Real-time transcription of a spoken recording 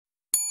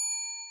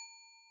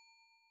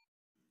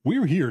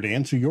We're here to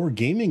answer your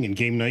gaming and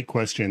game night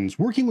questions,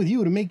 working with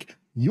you to make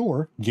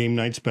your game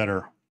nights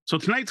better. So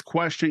tonight's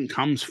question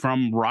comes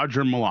from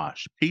Roger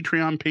Malash,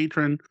 Patreon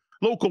patron,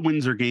 local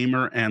Windsor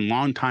gamer, and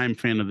longtime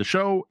fan of the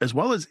show, as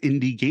well as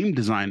indie game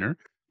designer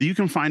that you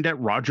can find at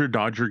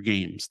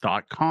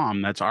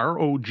rogerdodgergames.com. That's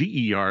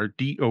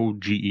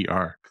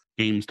ROGERDOGER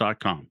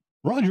games.com.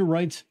 Roger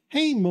writes,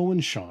 "Hey Mo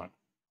and Sean,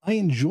 I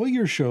enjoy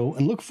your show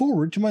and look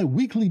forward to my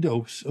weekly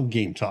dose of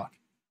game talk.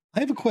 I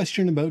have a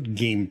question about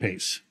game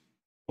pace.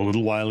 A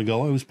little while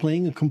ago, I was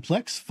playing a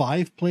complex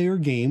 5-player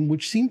game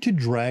which seemed to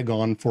drag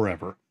on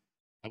forever.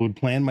 I would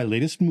plan my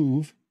latest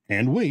move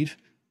and wait,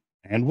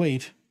 and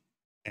wait,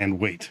 and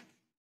wait.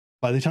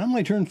 By the time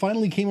my turn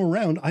finally came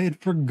around, I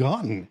had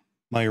forgotten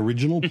my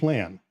original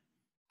plan.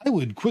 I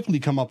would quickly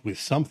come up with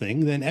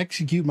something, then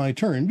execute my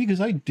turn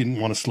because I didn't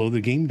want to slow the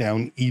game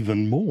down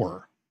even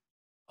more.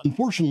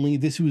 Unfortunately,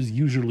 this was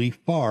usually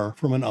far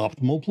from an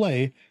optimal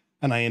play,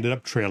 and I ended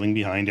up trailing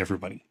behind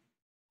everybody.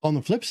 On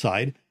the flip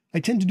side, I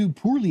tend to do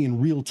poorly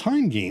in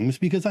real-time games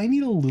because I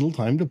need a little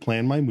time to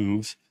plan my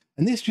moves,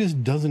 and this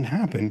just doesn't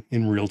happen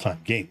in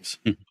real-time games.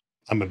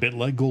 I'm a bit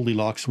like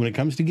Goldilocks when it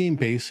comes to game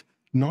pace,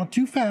 not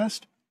too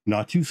fast,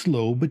 not too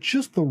slow, but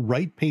just the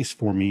right pace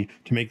for me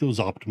to make those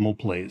optimal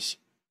plays.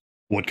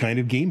 What kind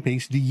of game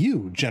pace do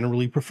you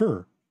generally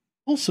prefer?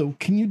 Also,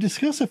 can you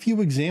discuss a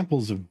few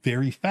examples of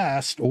very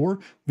fast or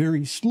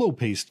very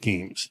slow-paced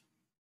games?"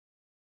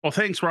 Well,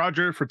 thanks,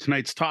 Roger, for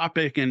tonight's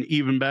topic, and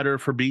even better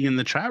for being in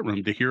the chat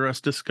room to hear us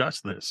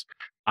discuss this.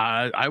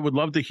 I would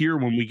love to hear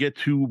when we get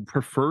to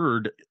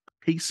preferred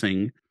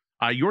pacing,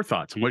 your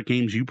thoughts on what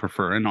games you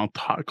prefer, and I'll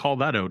call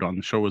that out on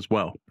the show as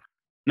well.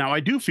 Now,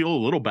 I do feel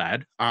a little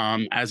bad,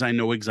 as I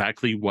know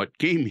exactly what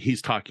game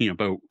he's talking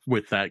about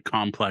with that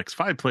complex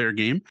 5-player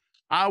game,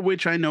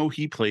 which I know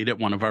he played at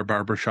one of our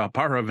barbershop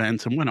bar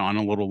events and went on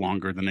a little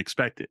longer than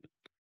expected.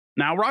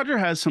 Now, Roger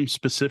has some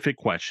specific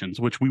questions,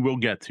 which we will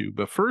get to,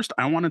 but first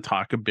I want to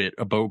talk a bit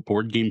about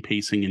board game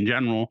pacing in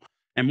general,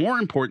 and more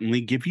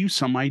importantly, give you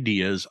some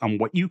ideas on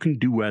what you can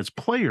do as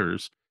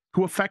players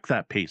to affect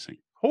that pacing,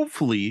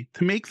 hopefully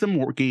to make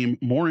the game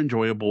more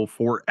enjoyable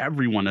for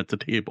everyone at the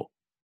table.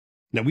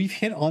 Now, we've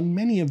hit on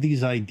many of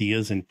these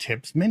ideas and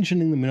tips,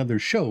 mentioning them in other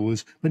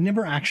shows, but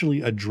never actually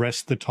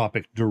addressed the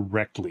topic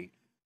directly.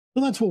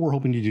 So that's what we're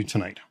hoping to do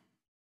tonight.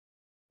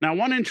 Now,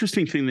 one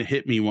interesting thing that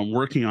hit me when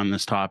working on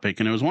this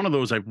topic, and it was one of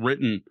those I've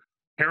written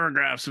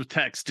paragraphs of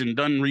text and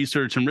done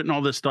research and written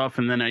all this stuff,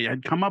 and then I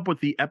had come up with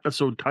the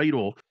episode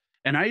title,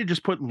 and I had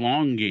just put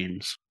long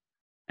games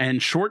and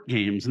short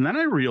games, and then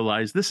I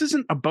realized this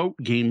isn't about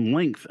game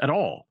length at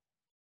all.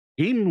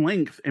 Game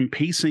length and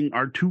pacing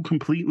are two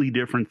completely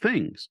different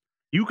things.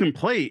 You can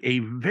play a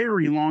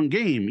very long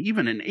game,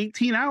 even an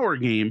 18-hour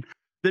game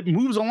that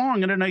moves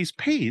along at a nice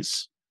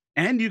pace,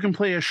 and you can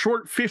play a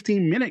short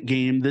 15-minute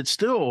game that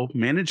still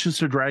manages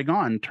to drag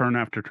on turn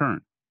after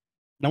turn.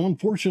 Now,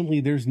 unfortunately,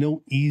 there's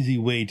no easy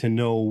way to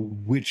know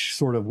which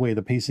sort of way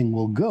the pacing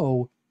will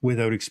go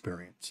without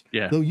experience.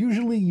 Yeah. Though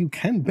usually you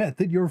can bet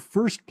that your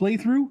first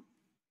playthrough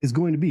is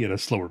going to be at a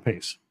slower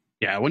pace.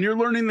 Yeah, when you're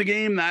learning the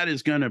game, that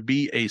is going to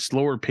be a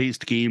slower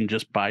paced game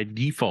just by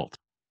default.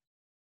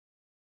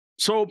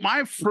 So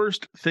my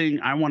first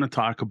thing I want to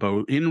talk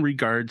about in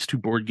regards to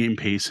board game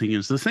pacing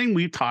is the thing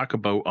we talk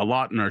about a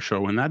lot in our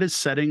show, and that is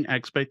setting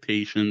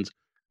expectations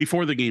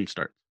before the game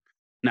starts.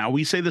 Now,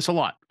 we say this a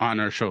lot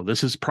on our show.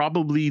 This is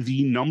probably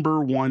the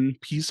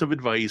 #1 piece of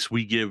advice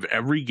we give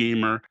every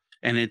gamer,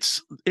 and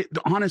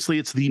honestly,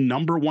 it's the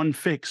 #1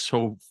 fix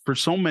for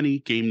so many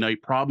game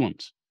night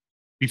problems.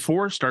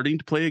 Before starting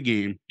to play a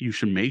game, you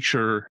should make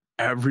sure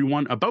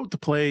everyone about to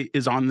play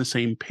is on the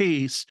same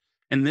pace.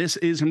 And this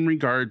is in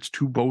regards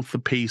to both the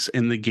pace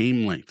and the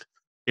game length.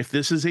 If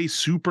this is a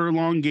super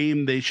long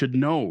game, they should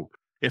know.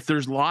 If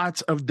there's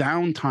lots of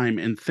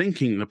downtime and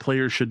thinking, the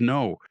players should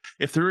know.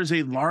 If there is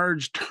a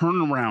large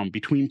turnaround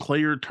between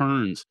player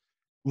turns,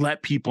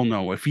 let people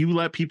know. If you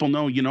let people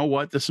know, you know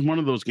what, this is one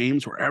of those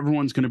games where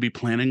everyone's going to be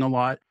planning a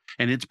lot,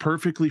 and it's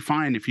perfectly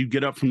fine if you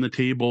get up from the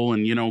table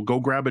and, go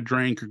grab a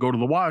drink or go to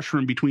the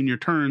washroom between your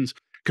turns,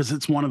 because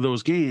it's one of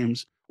those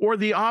games. Or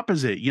the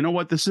opposite. You know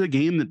what? This is a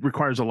game that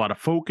requires a lot of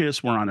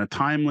focus. We're on a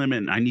time limit,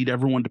 and I need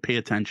everyone to pay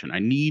attention. I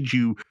need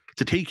you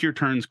to take your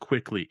turns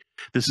quickly.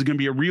 This is going to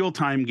be a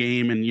real-time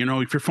game, and,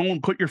 if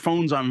put your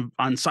phones on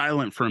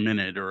silent for a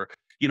minute, or,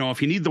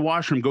 if you need the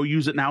washroom, go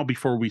use it now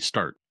before we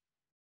start.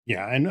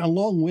 Yeah, and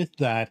along with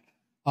that,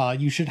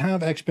 you should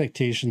have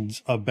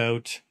expectations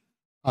about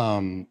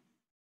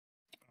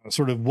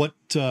sort of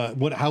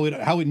how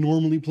it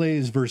normally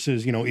plays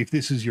versus, if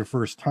this is your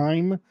first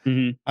time,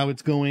 how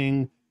it's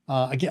going.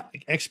 Again,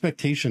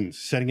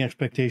 setting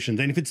expectations.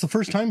 And if it's the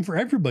first time for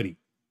everybody,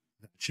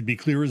 that should be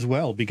clear as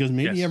well, because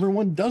maybe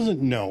everyone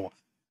doesn't know.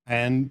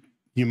 And,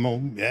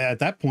 at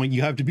that point,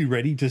 you have to be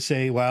ready to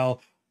say,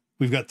 well,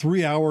 we've got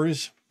 3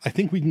 hours. I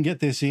think we can get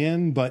this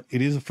in, but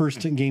it is a first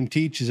game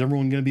teach. Is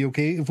everyone going to be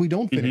okay if we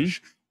don't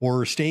finish,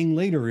 or staying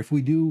later if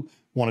we do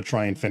want to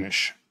try and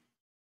finish?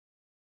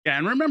 Yeah,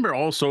 and remember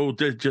also,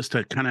 just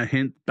to kind of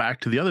hint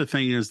back to the other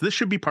thing, is this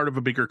should be part of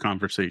a bigger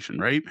conversation,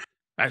 right?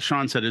 as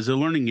Sean said, is a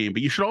learning game,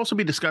 but you should also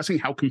be discussing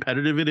how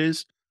competitive it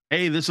is.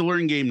 Hey, this is a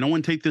learning game. No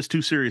one take this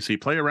too seriously.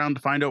 Play around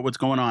to find out what's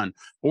going on.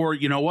 Or,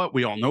 you know what?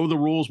 We all know the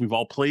rules. We've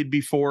all played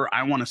before.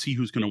 I want to see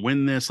who's going to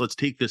win this. Let's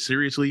take this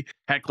seriously.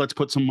 Heck, let's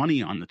put some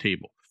money on the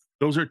table.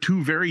 Those are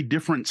two very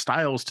different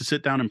styles to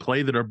sit down and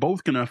play that are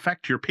both going to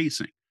affect your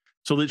pacing.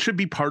 So that should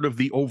be part of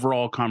the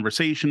overall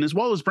conversation, as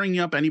well as bringing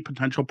up any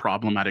potential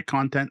problematic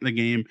content in the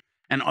game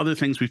and other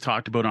things we've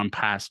talked about on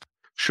past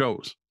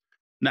shows.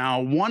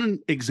 Now, one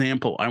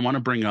example I want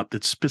to bring up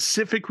that's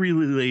specifically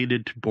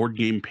related to board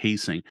game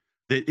pacing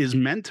that is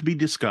meant to be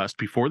discussed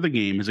before the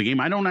game is a game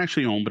I don't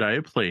actually own, but I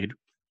have played,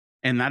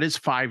 and that is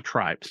Five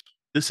Tribes.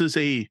 This is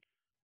a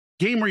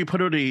game where you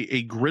put out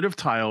a grid of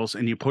tiles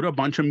and you put a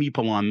bunch of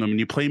meeple on them and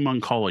you play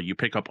Muncala. You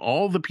pick up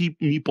all the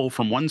meeple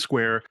from one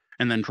square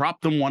and then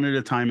drop them one at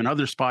a time in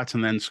other spots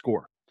and then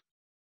score.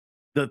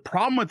 The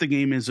problem with the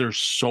game is there's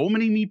so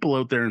many meeple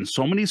out there and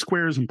so many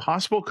squares and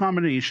possible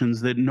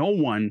combinations that no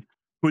one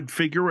could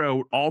figure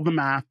out all the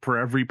math for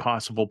every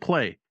possible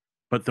play.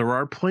 But there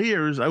are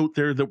players out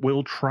there that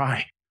will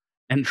try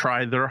and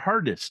try their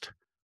hardest.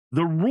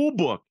 The rule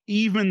book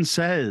even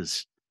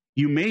says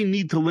you may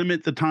need to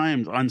limit the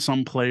times on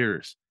some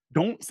players.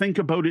 Don't think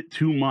about it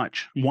too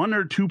much. 1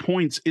 or 2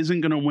 points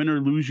isn't going to win or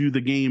lose you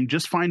the game.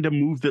 Just find a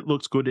move that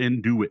looks good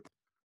and do it.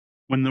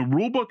 When the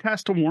rule book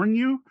has to warn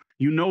you,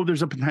 you know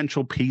there's a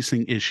potential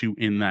pacing issue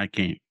in that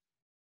game.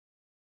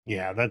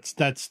 Yeah, that's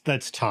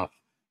tough.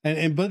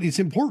 But it's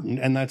important,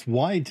 and that's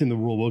why it's in the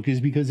rule book,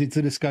 is because it's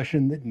a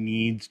discussion that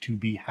needs to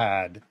be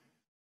had.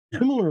 Yeah.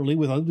 Similarly,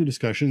 with other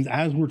discussions,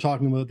 as we're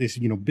talking about this,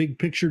 big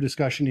picture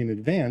discussion in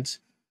advance,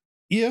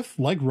 if,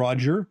 like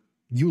Roger,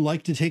 you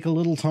like to take a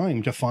little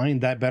time to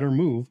find that better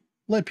move,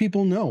 let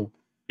people know.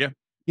 Yeah.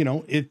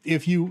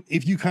 If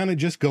you kind of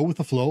just go with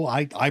the flow,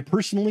 I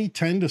personally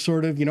tend to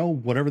sort of,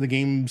 whatever the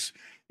game's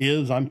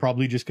is, I'm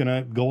probably just going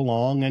to go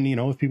along. And,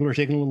 if people are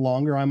taking a little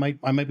longer, I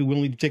might be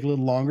willing to take a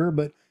little longer,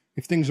 but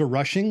if things are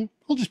rushing,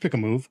 I'll just pick a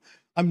move.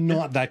 I'm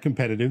not that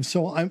competitive,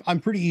 so I'm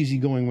pretty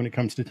easygoing when it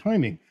comes to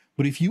timing.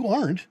 But if you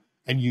aren't,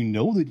 and you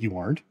know that you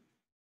aren't,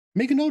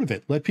 make a note of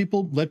it. Let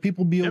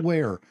people be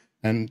aware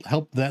and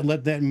help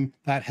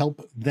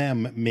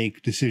them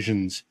make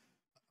decisions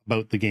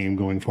about the game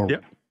going forward.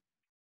 Yep.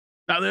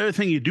 Now, the other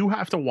thing you do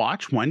have to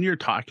watch when you're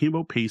talking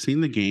about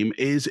pacing the game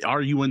is,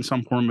 are you in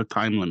some form of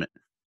time limit?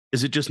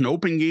 Is it just an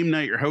open game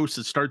night at your house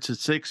that starts at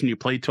 6 and you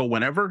play till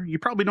whenever? You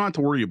probably don't have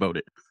to worry about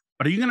it.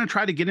 But are you going to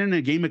try to get in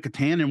a game of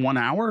Catan in 1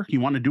 hour? You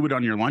want to do it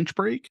on your lunch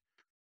break?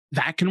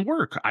 That can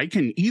work. I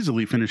can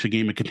easily finish a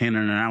game of Catan in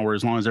an hour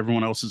as long as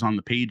everyone else is on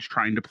the page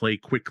trying to play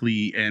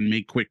quickly and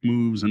make quick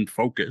moves and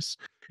focus.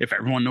 If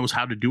everyone knows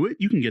how to do it,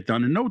 you can get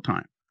done in no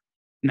time.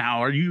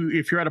 Now,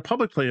 if you're at a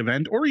public play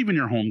event or even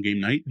your home game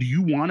night, do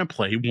you want to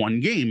play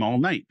one game all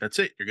night? That's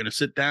it. You're going to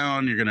sit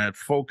down, you're going to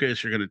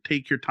focus, you're going to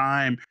take your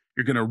time,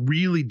 you're going to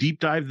really deep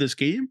dive this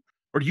game?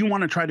 Or do you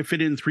want to try to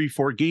fit in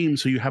 3-4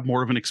 games so you have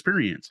more of an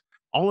experience?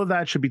 All of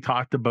that should be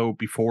talked about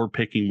before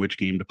picking which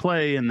game to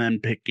play, and then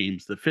pick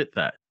games that fit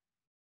that.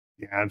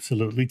 Yeah,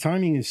 absolutely.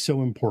 Timing is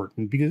so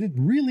important because it's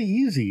really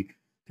easy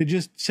to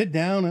just sit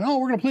down and,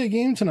 we're going to play a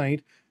game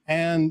tonight.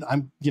 And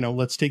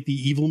let's take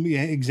the evil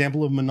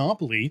example of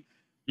Monopoly.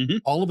 Mm-hmm.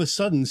 All of a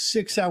sudden,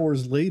 6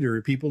 hours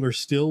later, people are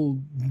still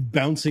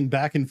bouncing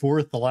back and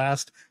forth the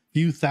last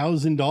few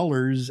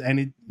 $1,000s, and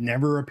it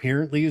never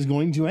apparently is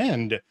going to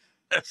end.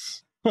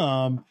 Yes.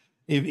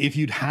 If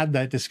you'd had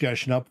that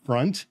discussion up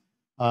front,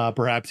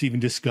 perhaps even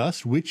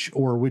discussed which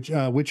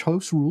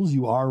host rules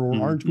you are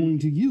or aren't going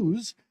to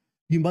use,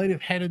 you might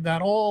have headed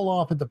that all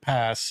off at the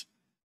pass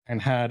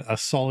and had a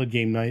solid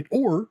game night,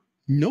 or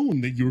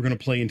known that you were going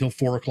to play until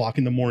 4 o'clock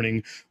in the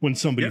morning when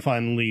somebody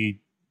finally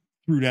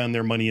threw down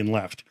their money and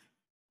left.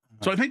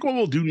 So I think what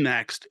we'll do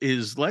next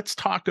is let's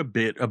talk a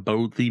bit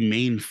about the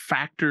main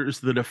factors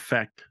that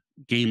affect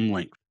game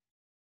length.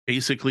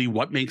 Basically,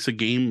 what makes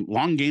a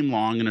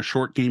long and a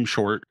short game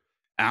short,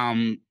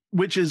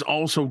 which is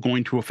also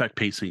going to affect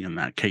pacing in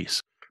that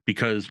case,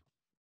 because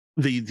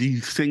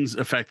these things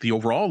affect the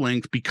overall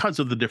length because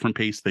of the different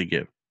pace they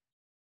give.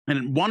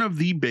 And one of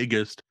the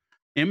biggest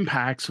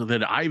impacts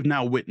that I've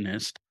now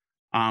witnessed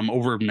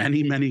over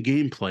many, many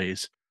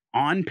gameplays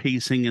on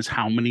pacing is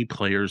how many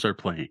players are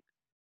playing.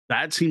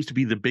 That seems to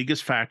be the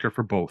biggest factor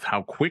for both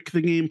how quick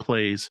the game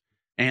plays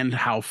and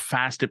how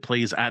fast it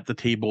plays at the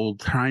table,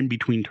 time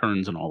between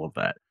turns and all of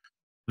that.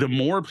 The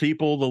more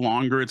people, the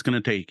longer it's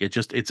going to take.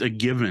 It's a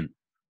given.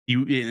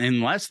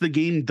 Unless the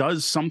game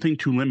does something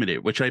to limit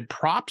it, which I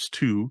props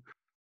to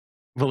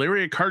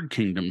Valeria Card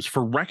Kingdoms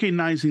for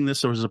recognizing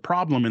this as a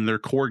problem in their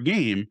core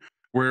game,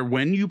 where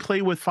when you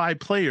play with 5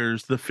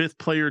 players, the 5th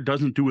player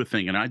doesn't do a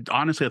thing. And I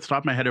honestly, at the top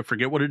of my head, I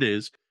forget what it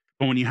is.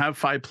 But when you have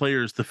 5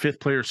 players, the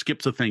 5th player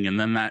skips a thing and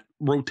then that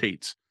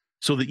rotates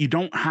so that you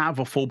don't have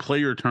a full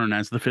player turn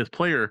as the 5th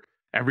player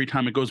every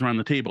time it goes around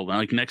the table.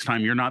 Like next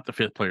time you're not the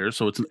 5th player.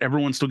 So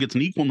everyone still gets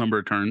an equal number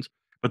of turns,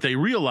 but they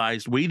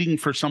realized waiting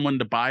for someone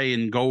to buy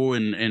and go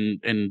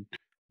and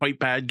fight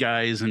bad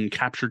guys and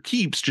capture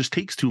keeps just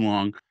takes too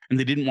long. And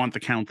they didn't want the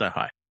count that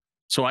high.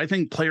 So I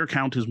think player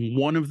count is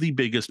one of the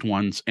biggest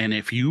ones. And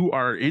if you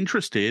are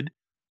interested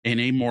in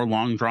a more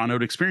long drawn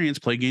out experience,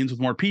 play games with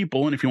more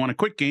people. And if you want a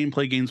quick game,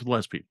 play games with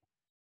less people.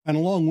 And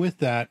along with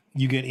that,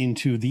 you get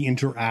into the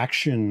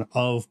interaction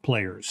of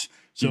players.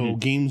 So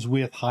games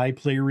with high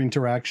player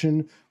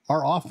interaction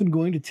are often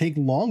going to take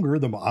longer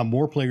the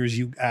more players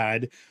you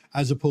add,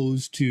 as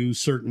opposed to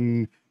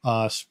certain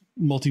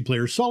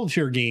multiplayer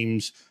solitaire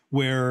games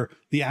where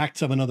the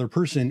acts of another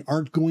person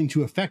aren't going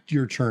to affect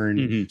your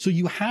turn. So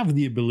you have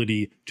the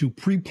ability to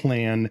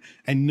pre-plan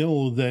and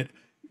know that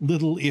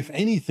little, if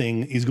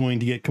anything, is going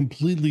to get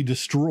completely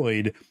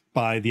destroyed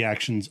by the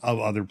actions of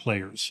other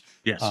players.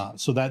 Yes.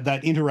 So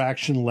that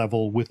interaction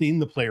level within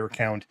the player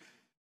count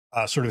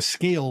sort of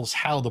scales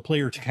how the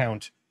player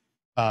count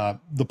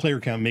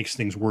makes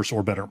things worse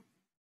or better.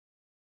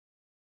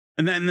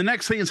 And then the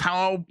next thing is,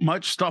 how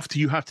much stuff do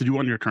you have to do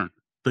on your turn?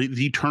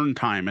 The turn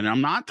time. And I'm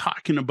not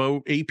talking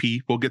about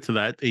AP. We'll get to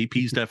that. AP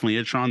is definitely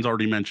it. Sean's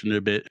already mentioned it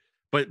a bit,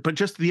 but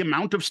just the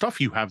amount of stuff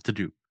you have to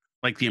do,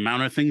 like the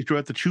amount of things you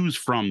have to choose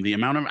from, the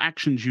amount of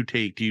actions you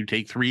take. Do you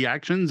take 3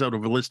 actions out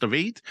of a list of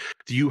 8?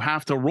 Do you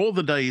have to roll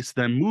the dice,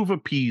 then move a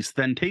piece,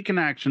 then take an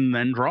action,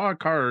 then draw a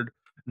card,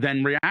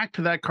 then react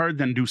to that card,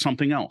 then do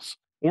something else?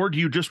 Or do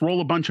you just roll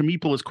a bunch of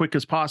meeple as quick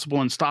as possible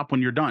and stop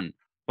when you're done?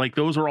 Like,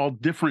 those are all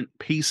different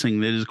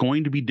pacing that is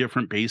going to be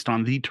different based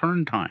on the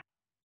turn time.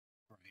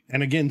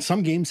 And again,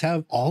 some games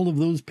have all of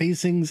those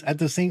pacings at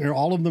the same, or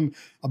all of them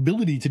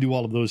ability to do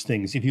all of those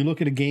things. If you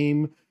look at a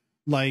game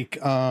like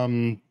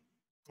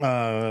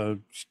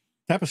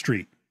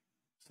Tapestry,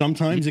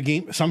 sometimes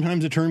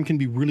a turn can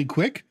be really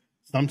quick.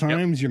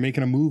 Sometimes you're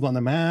making a move on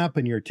the map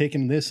and you're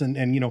taking this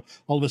and, you know,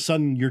 all of a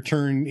sudden your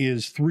turn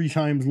is 3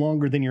 times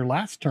longer than your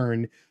last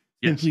turn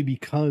simply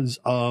because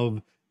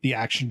of the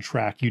action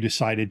track you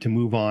decided to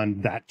move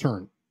on that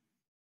turn.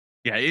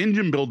 Yeah,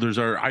 engine builders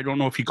are, I don't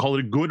know if you call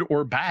it good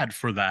or bad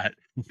for that,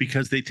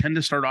 because they tend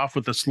to start off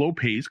with a slow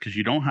pace because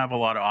you don't have a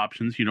lot of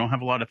options. You don't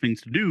have a lot of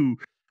things to do.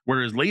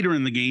 Whereas later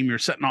in the game, you're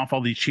setting off all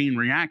these chain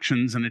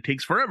reactions and it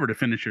takes forever to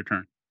finish your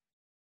turn.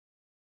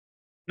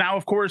 Now,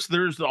 of course,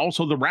 there's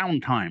also the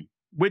round time,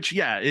 which,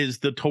 is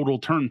the total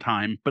turn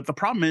time. But the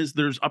problem is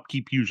there's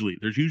upkeep usually.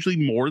 There's usually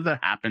more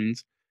that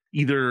happens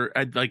either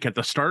at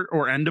the start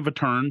or end of a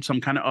turn,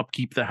 some kind of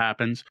upkeep that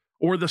happens,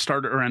 or the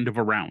start or end of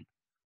a round.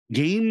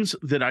 Games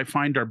that I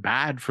find are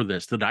bad for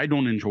this, that I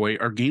don't enjoy,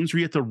 are games where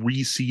you have to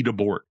reseed a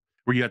board,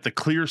 where you have to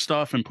clear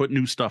stuff and put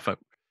new stuff out.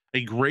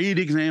 A great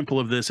example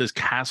of this is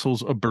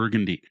Castles of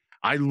Burgundy.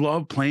 I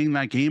love playing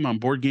that game on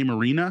Board Game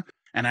Arena,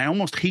 and I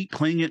almost hate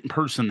playing it in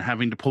person,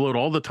 having to pull out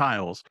all the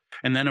tiles.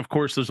 And then, of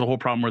course, there's a whole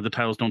problem where the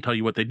tiles don't tell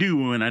you what they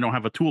do, and I don't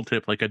have a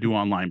tooltip like I do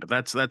online, but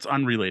that's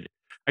unrelated.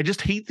 I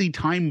just hate the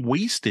time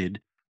wasted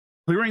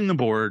clearing the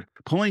board,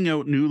 pulling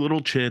out new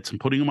little chits and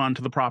putting them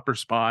onto the proper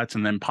spots,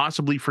 and then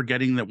possibly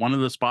forgetting that one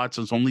of the spots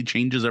is only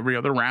changes every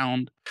other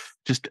round.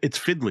 Just, it's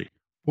fiddly.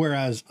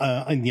 Whereas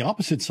on the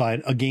opposite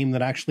side, a game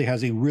that actually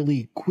has a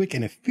really quick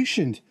and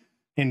efficient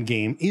end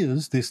game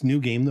is this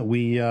new game that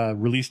we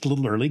released a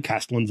little early,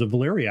 Castellans of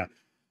Valeria.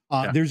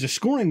 There's a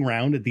scoring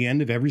round at the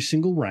end of every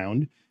single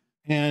round.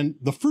 And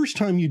the first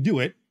time you do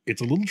it,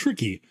 it's a little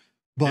tricky.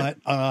 But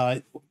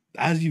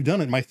as you've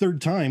done it, my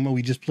third time,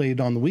 we just played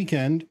on the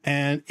weekend,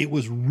 and it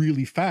was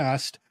really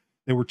fast.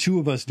 There were 2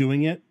 of us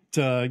doing it.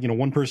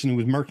 One person who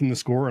was marking the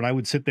score, and I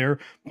would sit there,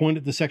 point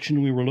at the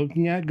section we were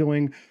looking at,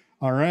 going,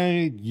 all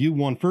right, you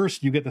won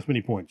first, you get this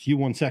many points. You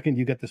won second,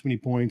 you get this many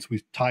points.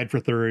 We tied for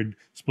third,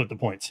 split the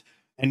points,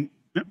 and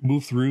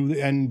move through,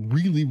 and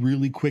really,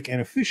 really quick and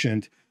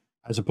efficient,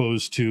 as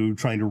opposed to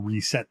trying to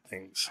reset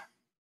things.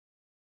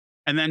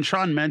 And then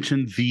Sean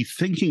mentioned the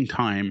thinking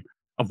time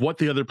of what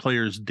the other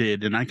players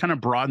did. And I kind of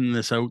broaden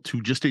this out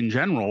to just in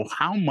general,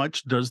 how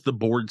much does the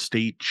board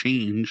state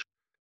change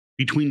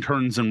between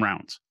turns and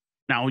rounds?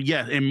 Now,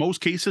 in most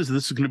cases,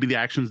 this is going to be the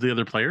actions of the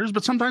other players,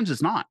 but sometimes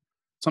it's not.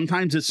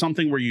 Sometimes it's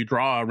something where you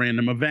draw a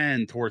random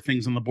event, or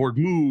things on the board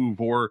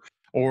move, or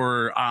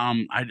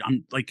I'm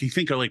like, you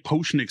think of like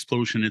Potion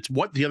Explosion. It's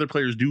what the other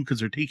players do because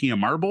they're taking a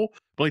marble,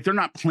 but like they're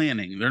not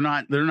planning. They're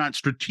not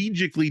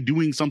strategically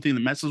doing something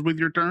that messes with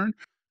your turn,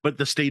 but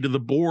the state of the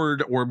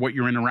board or what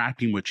you're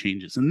interacting with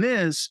changes. And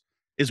this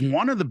is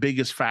one of the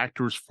biggest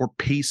factors for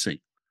pacing,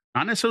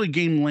 not necessarily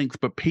game length,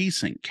 but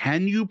pacing.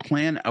 Can you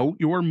plan out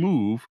your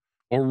move,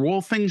 or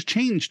will things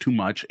change too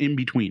much in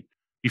between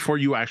before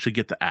you actually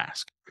get to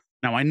ask?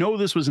 Now, I know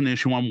this was an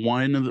issue on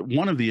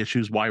one of the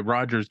issues why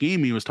Roger's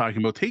game he was talking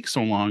about takes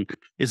so long,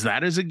 is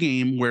that is a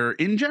game where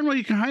in general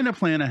you can kind of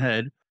plan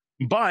ahead,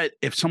 but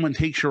if someone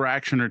takes your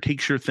action or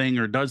takes your thing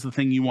or does the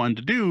thing you wanted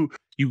to do,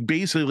 you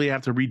basically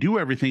have to redo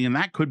everything, and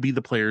that could be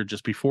the player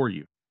just before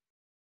you.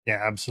 Yeah,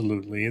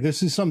 absolutely.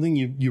 This is something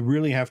you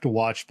really have to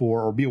watch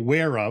for, or be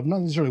aware of,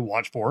 not necessarily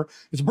watch for.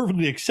 It's a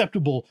perfectly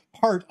acceptable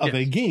part of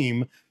a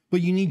game,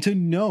 but you need to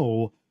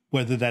know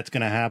whether that's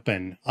going to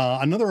happen.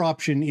 Another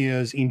option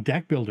is in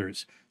deck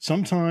builders.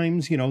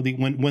 Sometimes,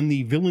 when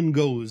the villain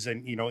goes,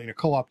 and, in a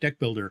co-op deck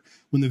builder,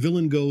 when the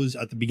villain goes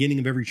at the beginning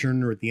of every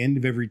turn or at the end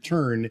of every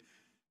turn,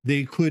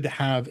 they could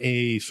have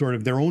a sort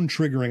of their own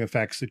triggering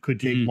effects that could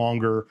take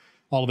longer.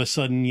 All of a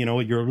sudden, you know,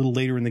 you're a little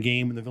later in the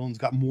game and the villain's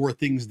got more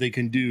things they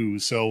can do.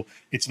 So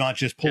it's not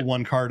just pull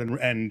one card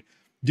and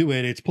do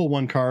it. It's pull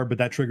one card, but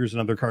that triggers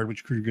another card,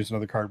 which triggers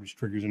another card, which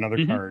triggers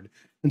another card.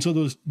 And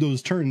so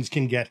those turns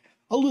can get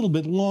a little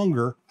bit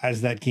longer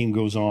as that game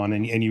goes on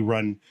and you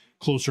run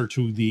closer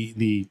to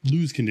the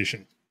lose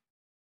condition.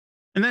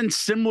 And then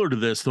similar to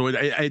this, though,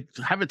 I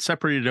have it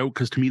separated out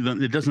because to me,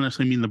 it doesn't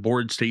necessarily mean the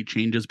board state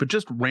changes, but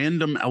just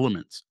random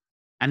elements.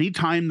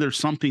 Anytime there's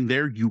something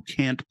there you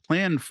can't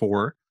plan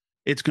for,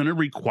 it's going to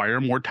require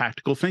more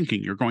tactical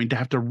thinking. You're going to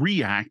have to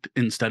react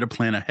instead of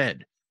plan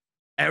ahead.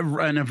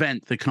 An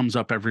event that comes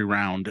up every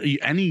round,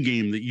 any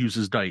game that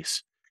uses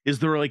dice, is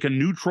there like a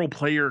neutral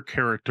player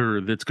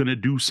character that's going to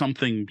do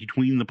something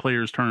between the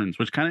players' turns,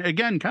 which kind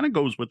of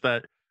goes with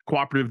that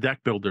cooperative deck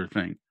builder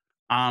thing.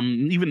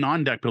 Even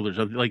non-deck builders,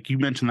 like you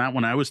mentioned that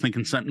one, I was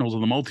thinking Sentinels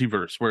of the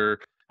Multiverse, where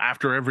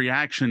after every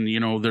action,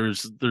 you know,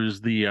 there's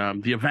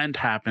the event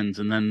happens,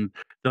 and then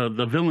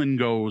the villain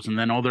goes, and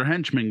then all their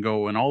henchmen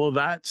go, and all of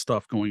that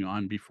stuff going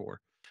on before.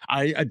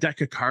 A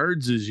deck of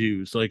cards is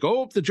used, like,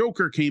 oh, if the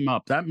Joker came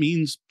up, that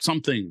means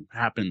something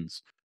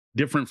happens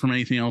different from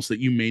anything else that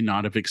you may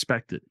not have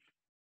expected.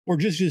 Or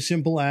just as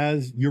simple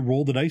as you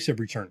roll the dice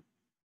every turn.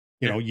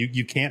 You know,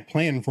 you can't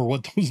plan for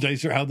what those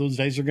dice are, how those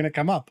dice are going to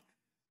come up,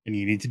 and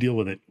you need to deal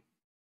with it.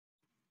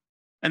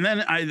 And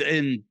then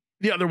and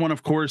the other one,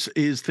 of course,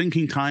 is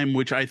thinking time,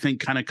 which I think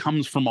kind of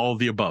comes from all of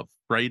the above,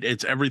 right?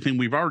 It's everything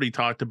we've already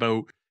talked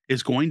about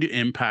is going to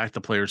impact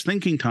the player's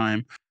thinking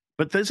time.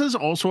 But this is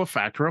also a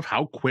factor of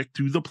how quick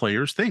do the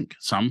players think.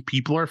 Some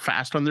people are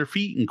fast on their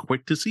feet and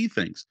quick to see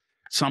things.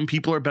 Some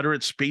people are better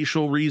at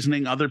spatial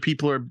reasoning. Other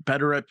people are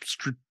better at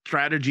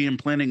strategy and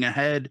planning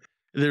ahead.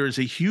 There is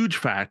a huge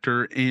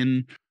factor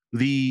in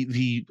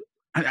the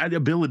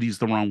ability is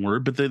the wrong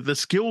word, but the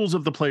skills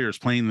of the players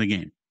playing the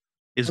game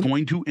is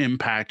going to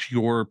impact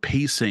your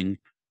pacing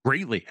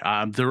greatly.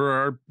 There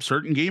are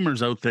certain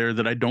gamers out there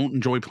that I don't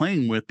enjoy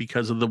playing with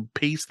because of the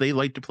pace they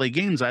like to play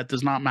games at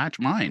does not match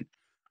mine.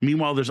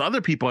 Meanwhile, there's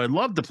other people I'd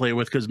love to play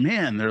with because,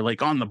 man, they're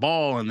like on the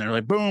ball and they're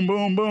like boom,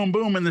 boom, boom,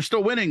 boom, and they're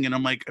still winning. And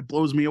I'm like, it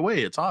blows me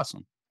away. It's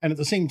awesome. And at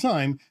the same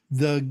time,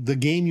 the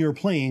game you're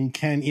playing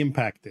can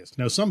impact this.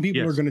 Now, some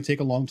people are going to take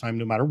a long time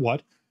no matter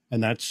what,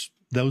 and that's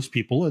those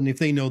people. And if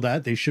they know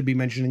that, they should be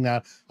mentioning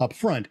that up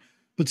front.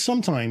 But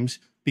sometimes,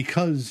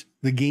 because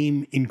the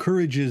game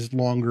encourages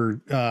longer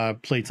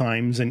play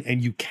times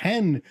and you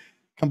can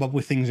come up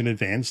with things in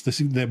advance,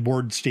 the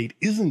board state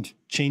isn't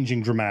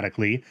changing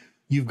dramatically.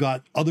 You've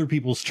got other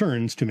people's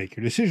turns to make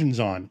your decisions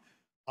on.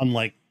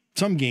 Unlike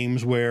some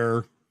games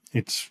where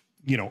it's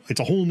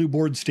a whole new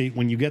board state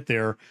when you get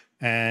there,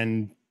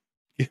 and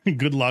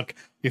good luck.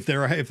 If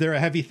they're a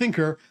heavy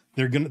thinker,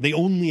 they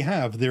only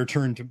have their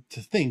turn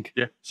to think.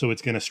 Yeah. So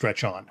it's gonna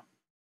stretch on.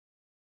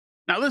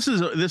 Now this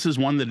is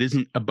one that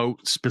isn't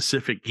about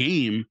specific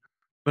game,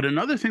 but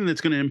another thing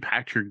that's going to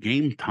impact your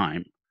game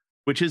time,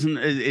 which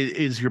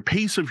is your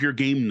pace of your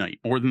game night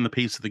more than the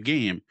pace of the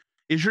game,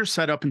 is your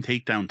setup and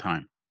takedown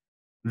time.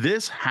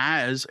 This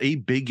has a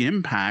big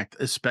impact,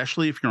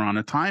 especially if you're on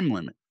a time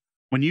limit.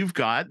 When you've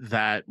got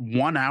that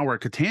 1 hour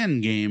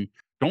Catan game,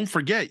 don't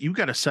forget, you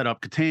got to set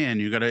up Catan.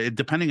 You got to,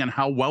 depending on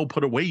how well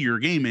put away your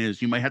game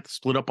is, you might have to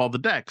split up all the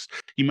decks.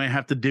 You might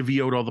have to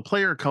divvy out all the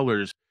player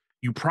colors.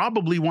 You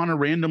probably want to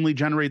randomly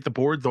generate the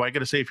board, though I got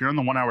to say, if you're on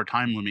the 1 hour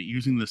time limit,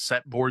 using the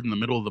set board in the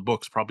middle of the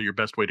book is probably your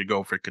best way to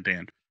go for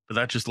Catan. But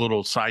that's just a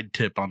little side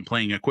tip on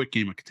playing a quick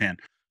game of Catan.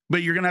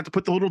 But you're going to have to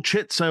put the little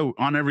chits out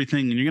on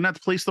everything, and you're going to have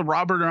to place the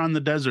robber on the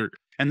desert.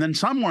 And then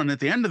someone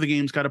at the end of the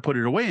game's got to put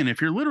it away. And if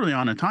you're literally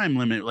on a time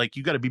limit, like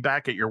you got to be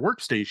back at your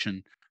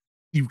workstation,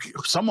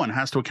 someone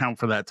has to account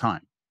for that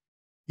time.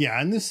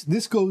 Yeah, and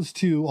this goes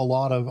to a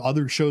lot of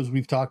other shows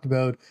we've talked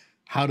about,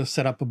 how to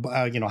set up,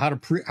 how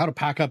to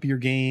pack up your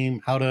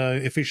game, how to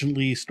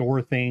efficiently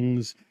store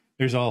things.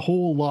 There's a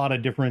whole lot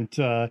of different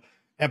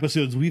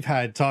episodes we've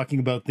had talking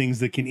about things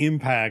that can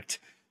impact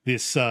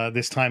this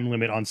time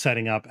limit on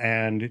setting up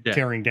and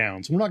tearing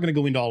down. So we're not going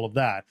to go into all of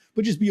that,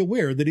 but just be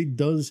aware that it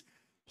does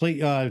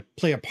play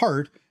a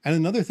part. And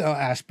another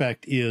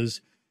aspect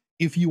is,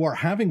 if you are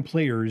having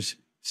players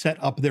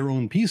set up their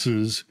own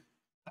pieces,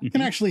 it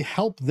can actually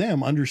help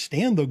them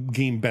understand the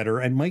game better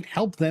and might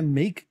help them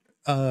make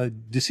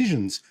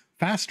decisions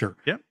faster.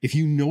 If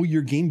you know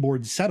your game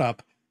board set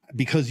up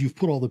because you've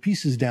put all the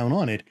pieces down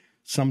on it,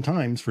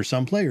 sometimes for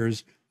some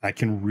players that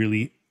can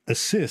really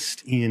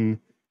assist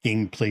in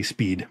gameplay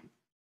speed.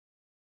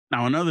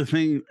 Now, another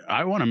thing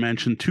I want to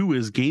mention too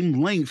is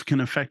game length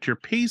can affect your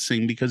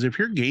pacing, because if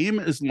your game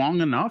is long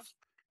enough,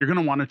 you're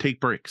going to want to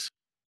take breaks.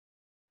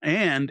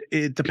 And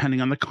depending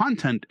on the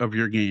content of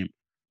your game,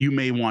 you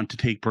may want to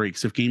take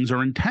breaks if games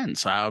are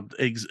intense. Odd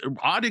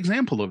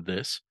example of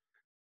this,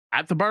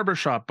 at the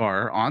barbershop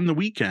bar on the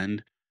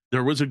weekend,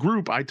 there was a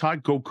group I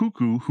taught Go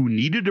Cuckoo who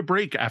needed a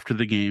break after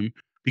the game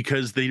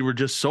because they were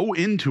just so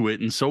into it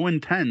and so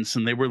intense,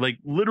 and they were like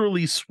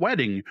literally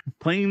sweating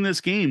playing this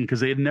game because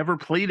they had never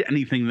played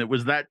anything that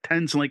was that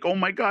tense and like, oh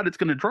my God, it's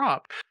going to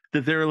drop.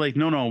 That they're like,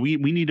 no, we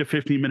need a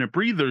 15-minute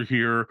breather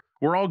here.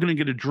 We're all going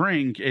to get a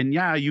drink, and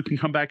yeah, you can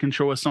come back and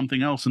show us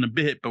something else in a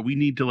bit, but we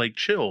need to like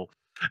chill.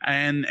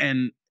 And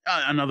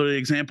another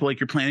example, like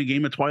you're playing a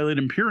game of Twilight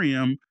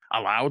Imperium,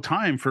 allow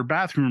time for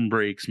bathroom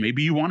breaks.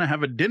 Maybe you want to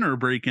have a dinner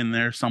break in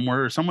there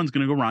somewhere, or someone's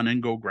going to go run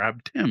and go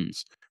grab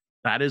Tim's.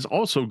 That is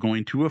also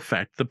going to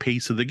affect the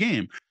pace of the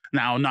game.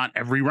 Now, not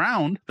every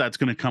round that's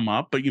going to come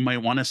up, but you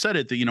might want to set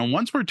it that,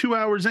 once we're 2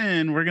 hours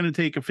in, we're going to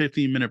take a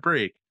 15-minute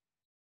break.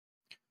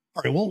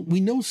 All right, well,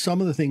 we know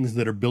some of the things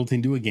that are built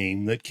into a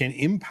game that can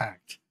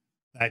impact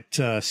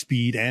that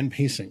speed and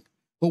pacing.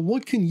 But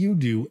what can you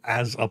do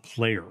as a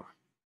player?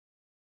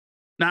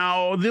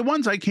 Now, the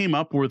ones I came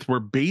up with were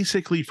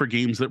basically for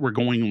games that were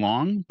going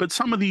long, but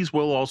some of these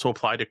will also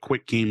apply to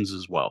quick games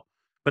as well.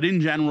 But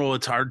in general,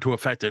 it's hard to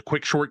affect a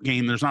quick, short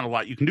game. There's not a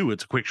lot you can do.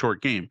 It's a quick,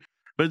 short game.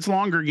 But it's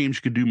longer games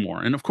you could do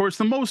more. And of course,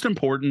 the most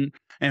important,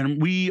 and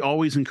we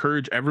always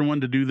encourage everyone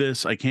to do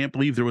this. I can't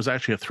believe there was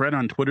actually a thread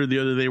on Twitter the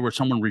other day where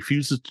someone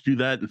refuses to do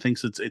that and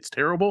thinks it's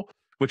terrible,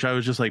 which I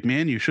was just like,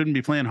 man, you shouldn't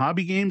be playing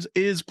hobby games,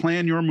 is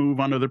plan your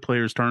move on other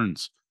players'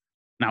 turns.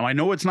 Now, I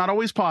know it's not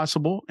always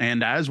possible.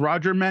 And as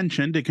Roger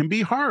mentioned, it can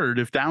be hard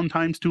if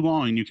downtime's too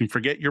long and you can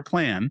forget your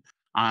plan.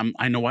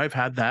 I know I've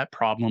had that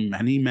problem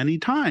many, many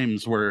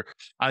times where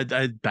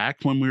I back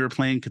when we were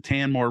playing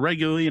Catan more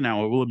regularly.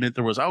 Now, I will admit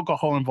there was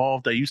alcohol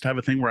involved. I used to have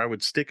a thing where I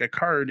would stick a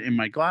card in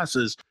my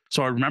glasses,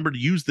 so I remember to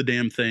use the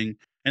damn thing.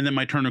 And then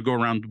my turn would go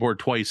around the board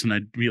twice, and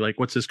I'd be like,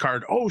 what's this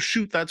card? Oh,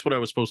 shoot, that's what I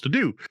was supposed to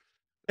do.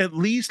 At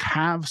least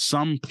have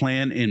some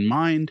plan in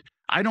mind.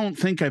 I don't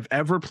think I've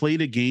ever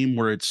played a game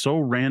where it's so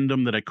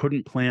random that I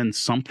couldn't plan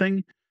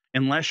something,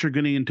 unless you're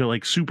getting into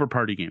like super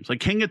party games. Like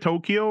King of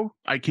Tokyo,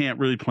 I can't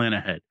really plan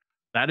ahead.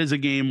 That is a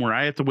game where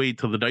I have to wait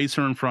till the dice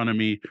are in front of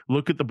me,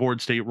 look at the board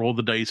state, roll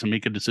the dice, and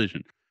make a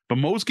decision. But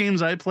most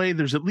games I play,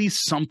 there's at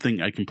least something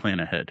I can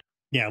plan ahead.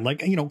 Yeah,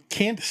 like,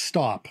 Can't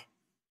Stop.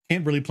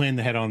 Can't really plan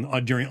ahead on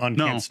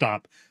No. Can't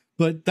Stop.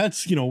 But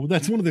that's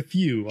one of the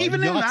few.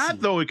 Even in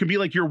that, though, it could be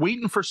like you're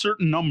waiting for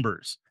certain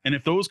numbers. And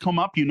if those come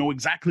up, you know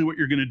exactly what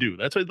you're going to do.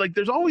 That's what, like,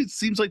 there's always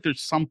seems like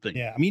there's something.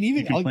 Yeah, I mean,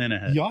 even plan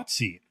ahead.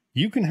 Yahtzee.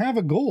 You can have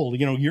a goal.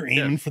 You're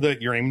aiming for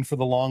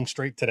the long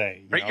straight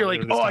today. You're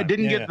like, I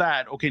didn't get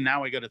that. Okay,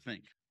 now I got to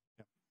think.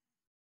 Yeah.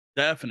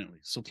 Definitely.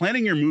 So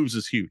planning your moves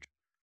is huge.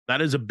 That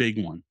is a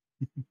big one.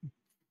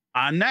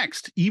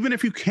 Next, even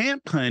if you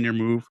can't plan your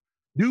move,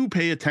 do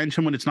pay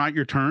attention when it's not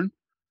your turn.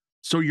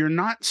 So you're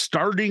not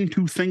starting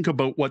to think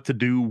about what to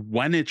do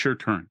when it's your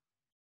turn.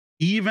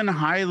 Even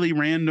highly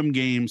random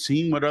games,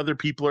 seeing what other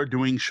people are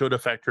doing should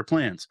affect your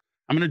plans.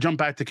 I'm going to jump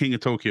back to King of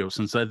Tokyo,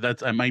 since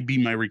that might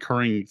be my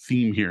recurring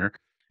theme here.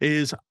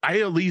 Is I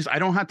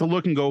don't have to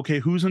look and go, okay,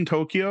 who's in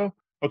Tokyo?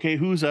 Okay,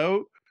 who's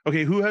out?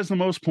 Okay, who has the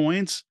most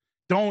points?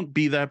 Don't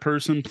be that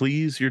person,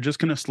 please. You're just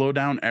going to slow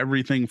down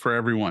everything for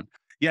everyone.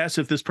 Yes,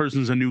 if this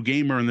person's a new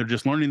gamer and they're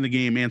just learning the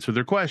game, answer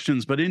their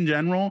questions. But in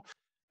general,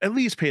 at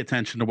least pay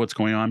attention to what's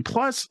going on.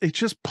 Plus, it's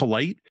just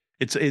polite.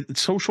 It's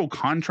social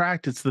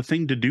contract. It's the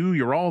thing to do.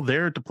 You're all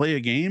there to play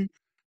a game.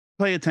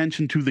 Pay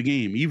attention to the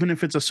game, even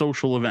if it's a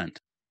social event.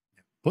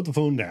 Put the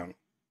phone down.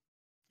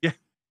 Yeah.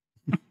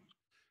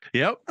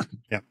 Yep.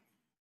 Yep.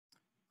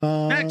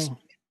 Next,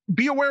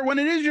 be aware when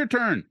it is your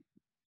turn.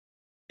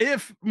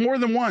 If more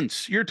than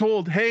once you're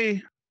told,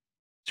 hey,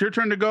 it's your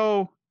turn to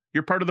go,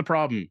 you're part of the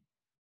problem.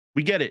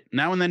 We get it.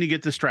 Now and then you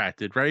get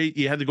distracted, right?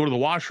 You had to go to the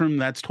washroom.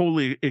 That's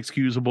totally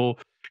excusable.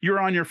 You're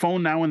on your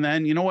phone now and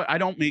then. You know what? I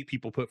don't make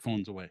people put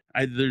phones away.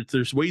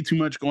 There's way too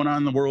much going on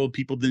in the world.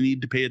 People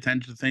need to pay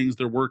attention to things.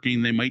 They're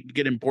working. They might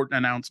get important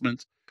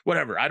announcements.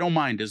 Whatever. I don't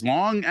mind. As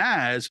long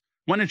as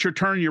when it's your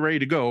turn, you're ready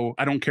to go.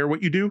 I don't care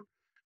what you do.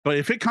 But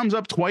if it comes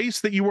up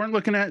twice that you weren't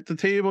looking at the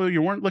table,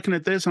 you weren't looking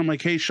at this, I'm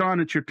like, hey, Sean,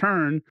 it's your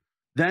turn.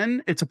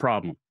 Then it's a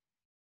problem.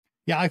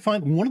 Yeah, I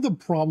find one of the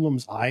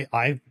problems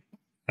I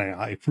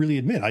freely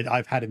admit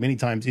I've had it many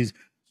times is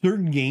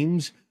certain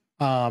games,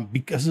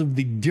 because of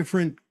the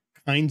different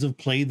kinds of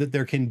play that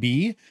there can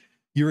be,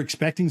 you're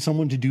expecting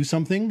someone to do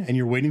something and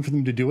you're waiting for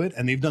them to do it,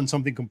 and they've done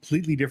something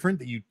completely different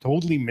that you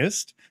totally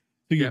missed.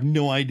 So you have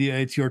no idea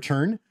it's your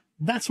turn.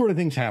 That sort of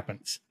things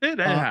happens. It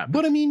happens.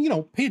 But I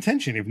mean, pay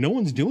attention. If no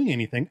one's doing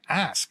anything,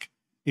 ask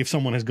if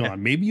someone has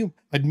gone. Maybe you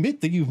admit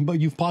that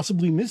you've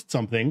possibly missed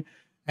something,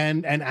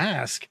 and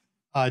ask.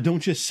 Don't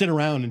just sit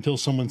around until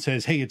someone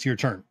says, hey, it's your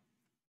turn.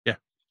 Yeah.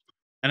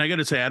 And I got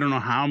to say, I don't know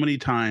how many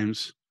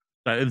times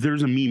if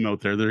there's a meme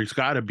out there, there's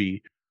got to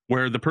be,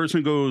 where the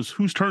person goes,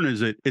 whose turn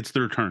is it? It's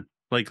their turn.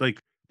 Like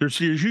there's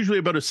usually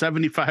about a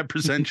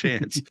 75%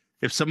 chance.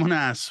 If someone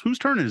asks, whose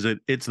turn is it?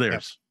 It's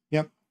theirs.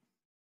 Yep.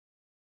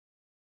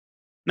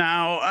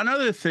 Now,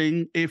 another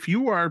thing, if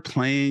you are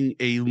playing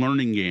a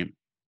learning game,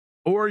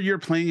 or you're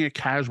playing a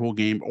casual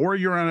game, or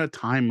you're on a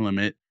time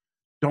limit,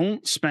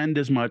 don't spend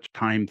as much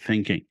time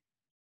thinking.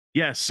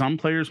 Yes, some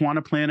players want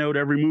to plan out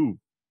every move,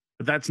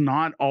 but that's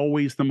not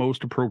always the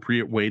most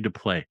appropriate way to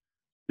play.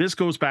 This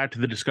goes back to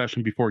the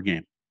discussion before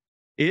game.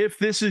 If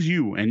this is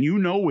you and you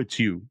know it's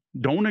you,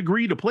 don't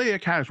agree to play a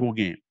casual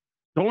game.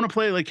 Don't want to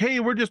play like, hey,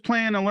 we're just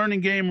playing a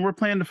learning game. We're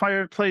playing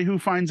to play who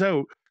finds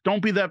out.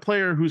 Don't be that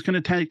player who's going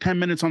to take 10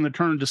 minutes on the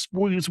turn to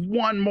squeeze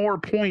one more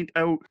point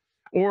out,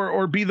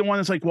 or be the one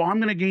that's like, well, I'm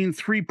going to gain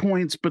 3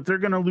 points, but they're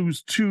going to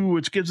lose 2,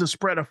 which gives a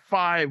spread of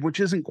 5, which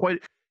isn't quite.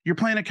 You're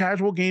playing a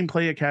casual game,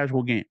 play a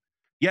casual game.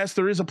 Yes,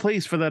 there is a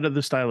place for that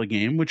other style of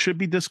game, which should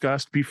be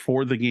discussed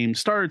before the game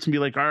starts and be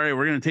like, all right,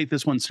 we're going to take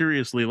this one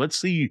seriously. Let's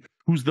see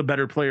who's the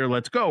better player.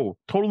 Let's go.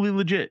 Totally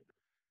legit.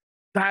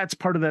 That's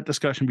part of that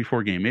discussion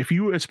before game. If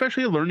you,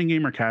 especially a learning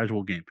game or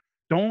casual game,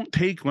 don't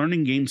take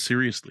learning games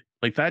seriously.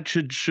 Like that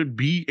should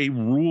be a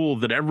rule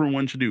that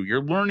everyone should do.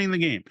 You're learning the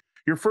game.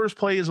 Your first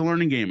play is a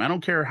learning game. I don't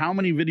care how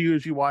many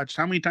videos you watched,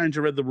 how many times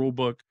you read the rule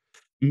book.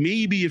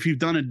 Maybe if you've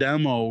done a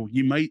demo,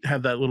 you might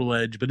have that little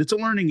edge, but it's a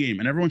learning game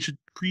and everyone should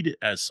treat it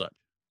as such.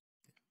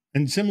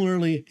 And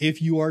similarly,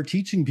 if you are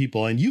teaching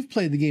people and you've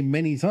played the game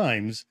many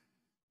times,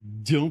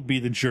 don't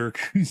be the jerk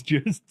who's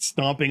just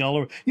stomping all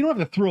over. You don't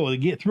have to throw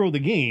the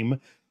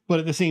game, but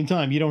at the same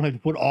time, you don't have to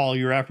put all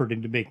your effort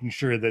into making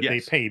sure that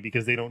they pay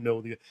because they don't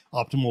know the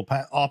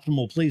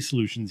optimal play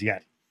solutions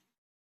yet.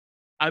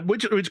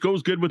 Which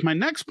goes good with my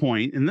next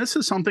point, and this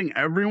is something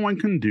everyone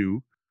can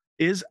do,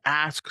 is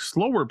ask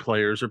slower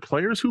players or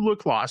players who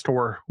look lost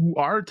or who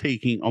are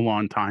taking a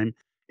long time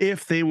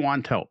if they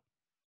want help.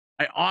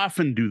 I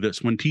often do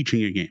this when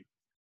teaching a game.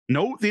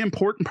 Note the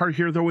important part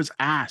here, though, is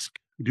ask.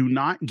 Do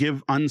not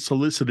give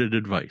unsolicited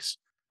advice.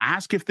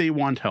 Ask if they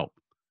want help.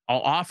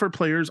 I'll offer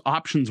players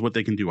options what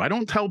they can do. I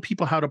don't tell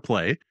people how to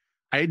play.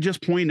 I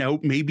just point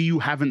out maybe you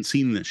haven't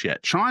seen this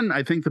yet. Sean,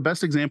 I think the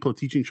best example of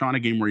teaching Sean a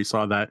game where he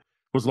saw that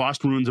was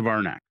Lost Ruins of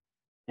Arnak,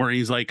 where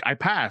he's like, I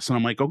pass. And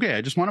I'm like, okay,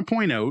 I just want to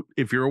point out,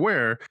 if you're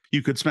aware,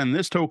 you could spend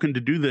this token to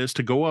do this,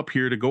 to go up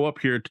here,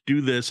 to do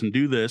this, and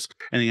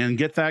then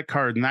get that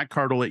card, and that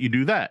card will let you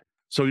do that.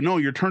 So,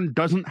 your turn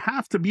doesn't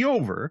have to be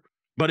over,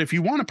 but if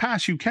you want to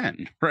pass, you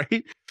can,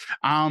 right?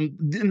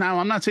 Now,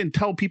 I'm not saying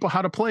tell people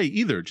how to play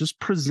either. Just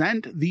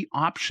present the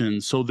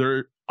options so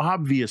they're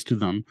obvious to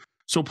them,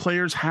 so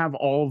players have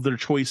all of their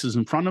choices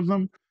in front of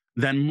them.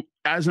 Then,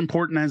 as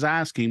important as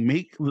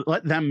asking,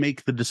 let them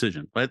make the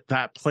decision. Let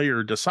that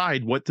player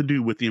decide what to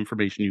do with the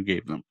information you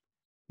gave them.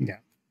 Yeah.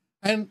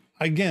 And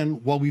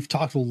again, while we've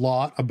talked a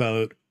lot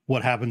about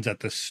what happens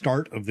at the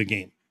start of the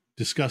game,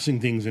 discussing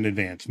things in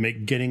advance,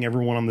 getting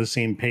everyone on the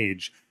same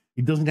page,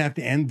 it doesn't have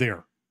to end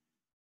there.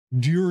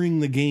 During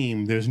the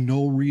game, there's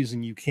no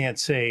reason you can't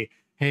say,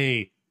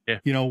 hey,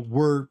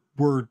 we're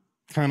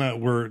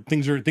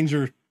things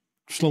are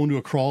slowing to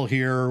a crawl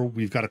here.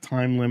 We've got a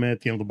time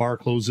limit. The bar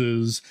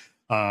closes.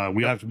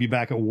 We have to be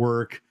back at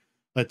work.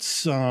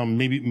 Let's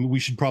maybe we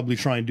should probably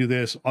try and do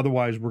this.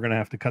 Otherwise, we're going to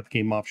have to cut the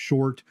game off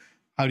short.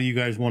 How do you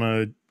guys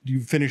want to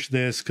finish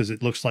this? Because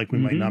it looks like we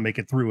might not make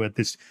it through at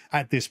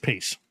this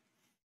pace.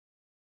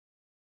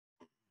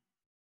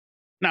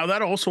 Now,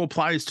 that also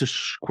applies to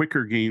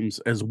quicker games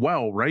as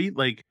well, right?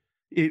 Like,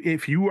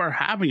 if you are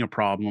having a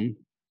problem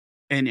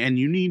and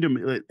you need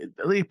to,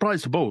 it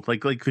applies to both.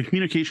 Like the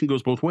communication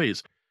goes both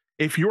ways.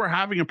 If you are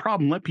having a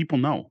problem, let people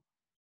know.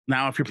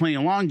 Now, if you're playing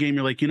a long game,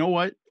 you're like, you know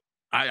what?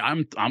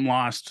 I'm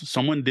lost.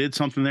 Someone did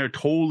something there,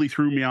 totally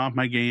threw me off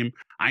my game.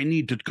 I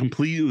need to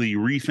completely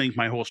rethink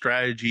my whole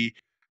strategy.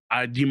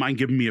 Do you mind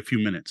giving me a few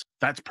minutes?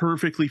 That's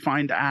perfectly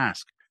fine to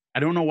ask. I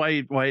don't know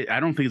why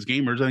I don't think it's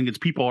gamers. I think it's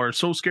people are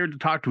so scared to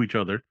talk to each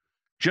other.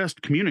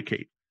 Just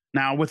communicate.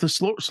 Now, with a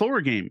slower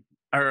game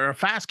or a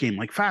fast game,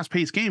 like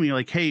fast-paced game, you're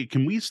like, hey,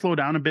 can we slow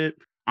down a bit?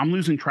 I'm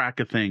losing track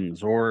of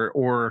things.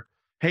 Or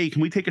hey,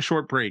 can we take a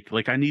short break?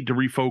 Like, I need to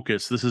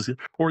refocus. This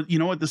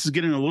is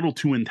getting a little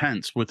too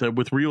intense with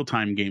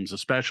real-time games,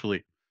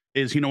 especially.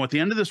 At the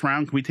end of this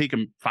round, can we take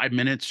 5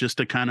 minutes just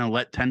to kind of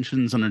let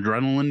tensions and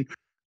adrenaline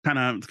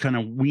kind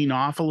of wean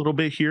off a little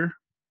bit here?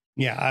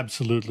 Yeah,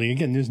 absolutely.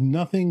 Again, there's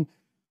nothing,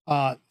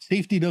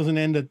 safety doesn't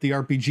end at the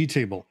RPG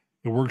table.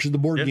 It works at the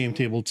board game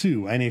table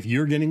too. And if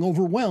you're getting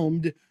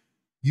overwhelmed,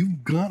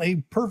 you've got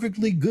a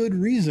perfectly good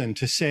reason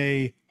to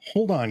say,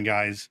 hold on,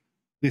 guys,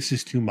 this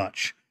is too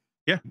much.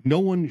 Yeah. No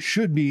one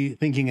should be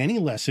thinking any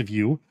less of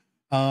you.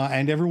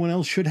 And everyone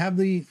else should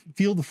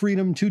feel the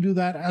freedom to do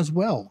that as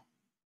well.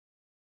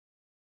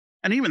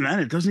 And even then,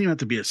 it doesn't even have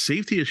to be a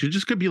safety issue. It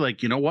just could be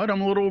like, you know what?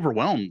 I'm a little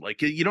overwhelmed.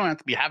 Like, you don't have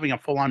to be having a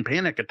full-on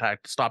panic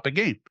attack to stop a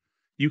game.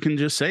 You can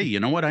just say, you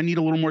know what? I need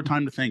a little more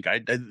time to think.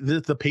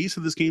 The pace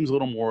of this game is a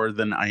little more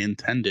than I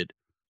intended.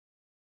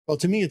 Well,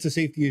 to me, it's a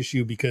safety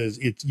issue because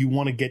you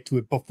want to get to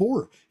it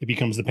before it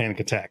becomes the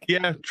panic attack.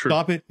 Yeah, true.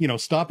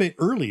 Stop it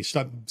early.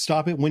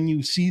 Stop it when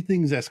you see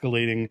things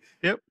escalating.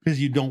 Yep. Because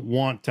you don't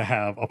want to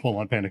have a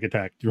full-on panic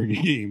attack during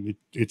a game.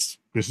 This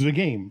is a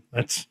game.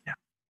 Yeah.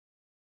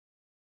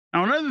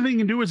 Now, another thing you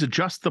can do is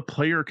adjust the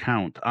player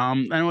count. I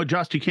know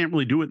you can't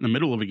really do it in the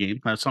middle of a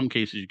game. In some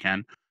cases you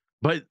can.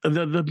 But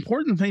the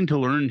important thing to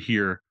learn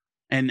here,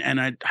 and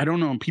I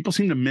don't know, people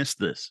seem to miss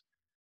this.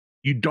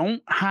 You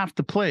don't have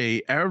to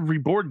play every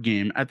board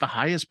game at the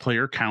highest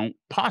player count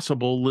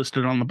possible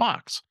listed on the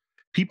box.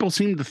 people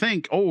seem to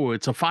think, oh,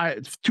 it's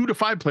a 2 to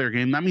 5 player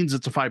game. That means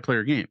it's a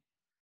 5-player game.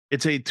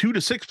 It's a 2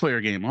 to 6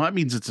 player game. Well, that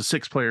means it's a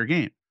 6-player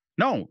game.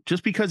 No,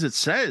 just because it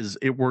says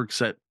it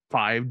works at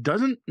 5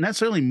 doesn't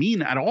necessarily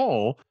mean at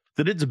all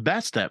that it's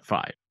best at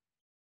 5.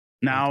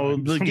 Now,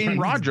 the game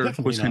Roger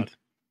was hinting.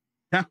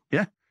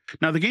 Yeah.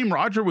 Now, the game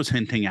Roger was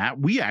hinting at,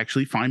 we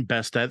actually find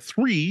best at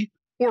 3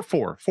 or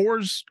 4.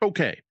 4's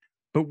okay,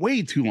 but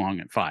way too long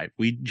at 5.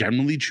 We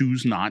generally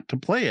choose not to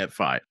play at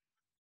 5.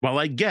 While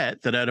I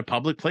get that at a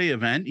public play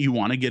event, you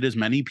want to get as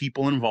many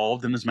people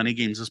involved in as many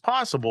games as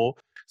possible,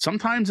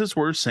 sometimes it's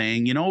worth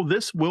saying, you know,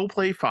 this will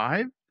play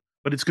 5,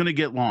 but it's going to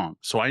get long.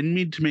 So I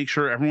need to make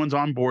sure everyone's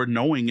on board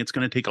knowing it's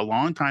going to take a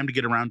long time to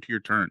get around to your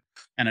turn.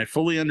 And I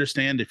fully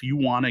understand if you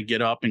want to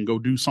get up and go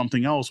do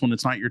something else when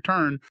it's not your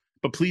turn,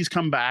 but please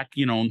come back,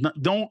 you know,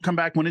 don't come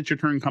back when it's your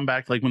turn, come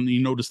back like when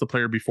you notice the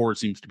player before it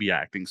seems to be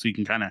acting, so you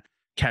can kind of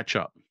catch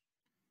up.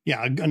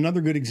 Yeah,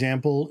 another good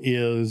example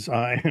is,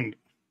 and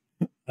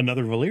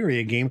another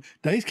Valeria game,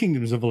 Dice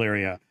Kingdoms of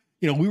Valeria.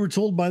 You know, we were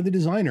told by the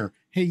designer,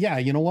 hey, yeah,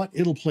 you know what?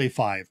 It'll play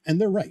 5. And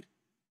they're right.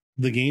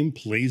 The game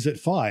plays at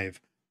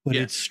 5, but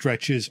it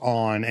stretches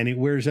on and it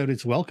wears out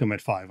its welcome at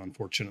 5,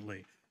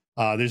 unfortunately.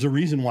 There's a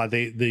reason why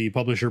the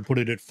publisher put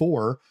it at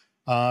 4,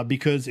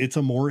 because it's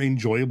a more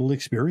enjoyable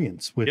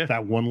experience with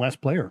that one less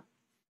player.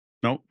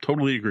 No,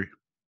 totally agree.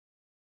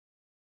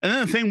 And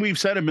then the thing we've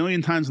said a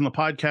million times on the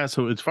podcast,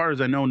 so as far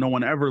as I know, no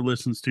one ever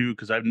listens to,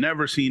 because I've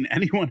never seen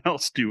anyone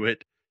else do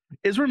it,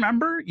 is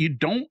remember, you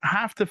don't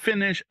have to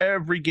finish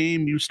every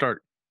game you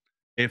start.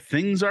 If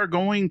things are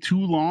going too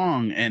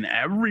long and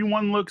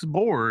everyone looks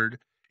bored,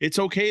 it's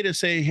okay to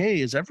say, hey,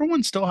 is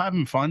everyone still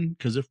having fun?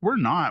 Because if we're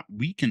not,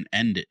 we can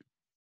end it.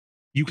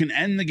 You can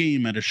end the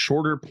game at a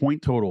shorter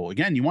point total.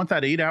 Again, you want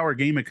that 8-hour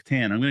game of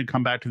Catan. I'm going to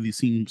come back to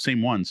these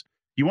same ones.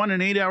 You want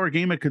an 8-hour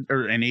game of an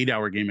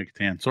 8-hour game of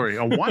Catan. Sorry,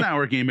 a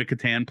 1-hour game of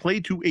Catan. Play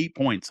to 8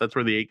 points. That's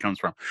where the 8 comes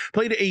from.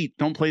 Play to 8.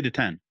 Don't play to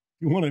 10.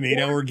 You want an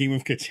 8-hour game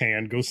of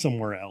Catan? Go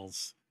somewhere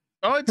else.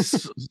 Oh,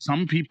 it's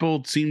some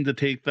people seem to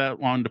take that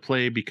long to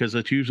play because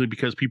it's usually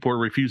because people are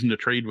refusing to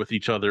trade with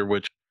each other.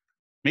 Which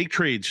make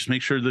trades. Just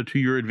make sure they're to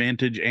your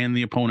advantage and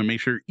the opponent.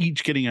 Make sure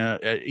each getting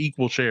a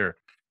equal share.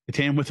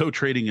 Catan without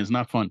trading is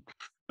not fun.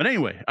 But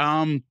anyway,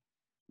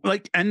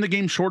 like end the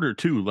game shorter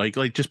too. Like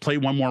just play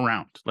one more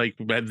round. Like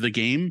the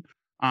game.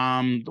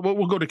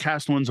 We'll go to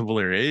Cast Winds of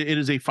Valeria. It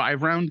is a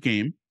 5-round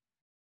game.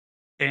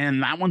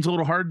 And that one's a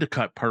little hard to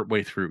cut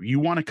partway through.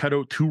 You want to cut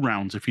out 2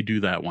 rounds if you do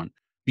that one,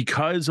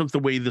 because of the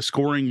way the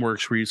scoring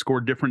works, where you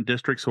score different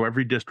districts. So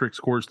every district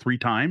scores 3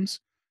 times.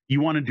 You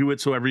want to do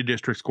it so every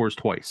district scores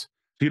twice.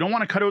 So you don't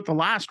want to cut out the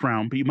last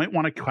round, but you might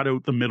want to cut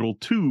out the middle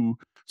 2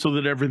 so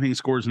that everything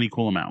scores an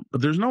equal amount. But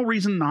there's no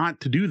reason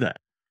not to do that.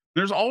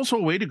 There's also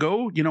a way to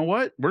go. You know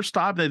what? We're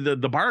stopped.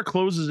 The bar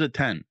closes at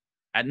 10.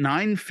 At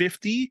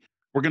 9:50,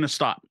 we're going to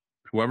stop.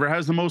 Whoever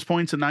has the most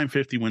points at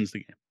 9:50 wins the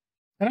game.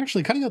 And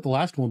actually, cutting out the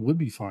last one would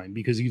be fine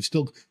because you've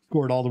still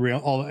scored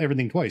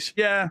everything twice.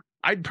 Yeah,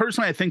 I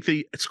think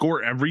the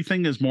score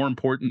everything is more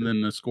important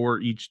than the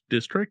score each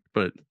district.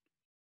 But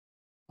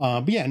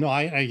yeah, no,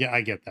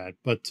 I get that.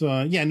 But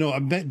yeah, no,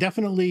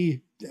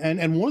 definitely.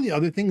 And one of the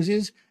other things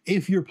is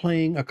if you're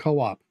playing a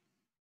co-op,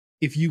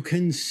 if you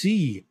can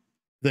see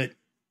that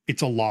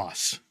it's a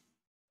loss,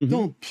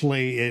 don't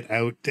play it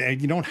out.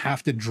 You don't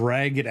have to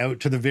drag it out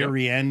to the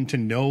very end to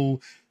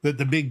know that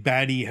the big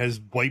baddie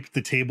has wiped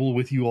the table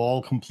with you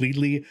all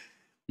completely.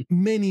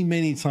 Many,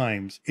 many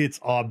times it's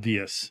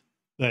obvious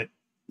that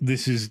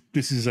this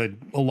is a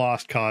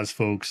lost cause,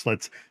 folks.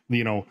 Let's,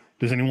 you know,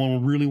 does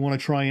anyone really want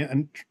to try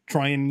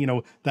and, you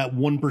know, that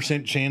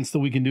 1% chance that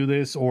we can do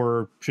this,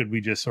 or should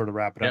we just sort of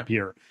wrap it up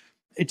here?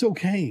 It's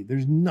okay.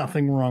 There's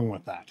nothing wrong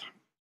with that.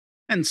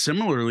 And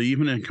similarly,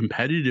 even in a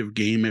competitive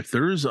game, if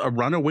there's a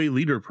runaway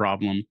leader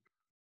problem,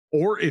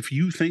 or if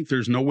you think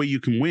there's no way you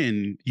can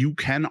win, you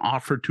can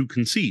offer to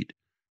concede.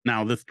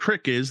 Now, the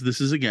trick is,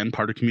 this is again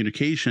part of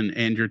communication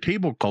and your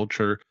table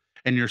culture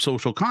and your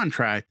social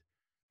contract.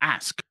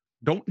 Ask.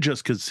 Don't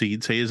just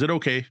concede. Say, is it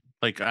okay?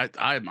 Like,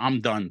 I'm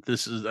done.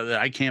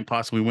 I can't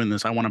possibly win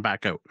this. I want to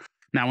back out.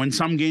 Now, in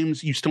some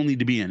games, you still need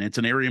to be in. It's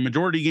an area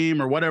majority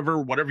game or whatever.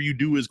 Whatever you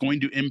do is going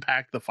to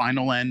impact the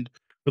final end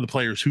for the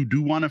players who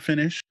do want to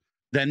finish.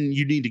 Then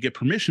you need to get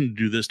permission to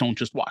do this. Don't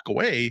just walk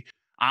away.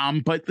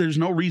 But there's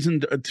no reason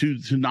to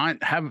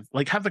not have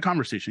the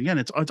conversation. Again,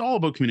 it's all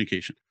about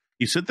communication.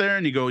 You sit there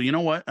and you go, you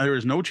know what? There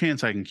is no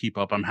chance I can keep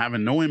up. I'm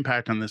having no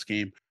impact on this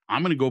game.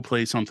 I'm going to go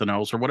play something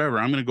else or whatever.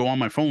 I'm going to go on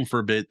my phone for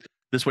a bit.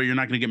 This way you're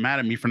not going to get mad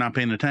at me for not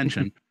paying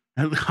attention.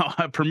 I'll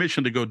have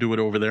permission to go do it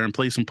over there and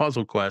play some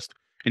Puzzle Quest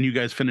and you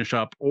guys finish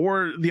up.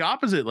 Or the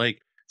opposite,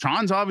 like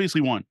Sean's obviously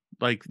won.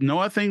 Like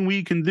nothing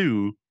we can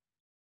do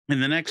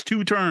in the next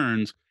 2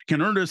 turns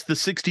can earn us the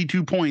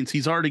 62 points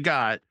he's already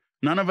got.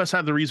 None of us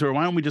have the reason.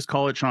 Why don't we just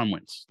call it Sean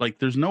wins? Like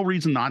there's no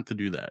reason not to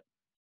do that.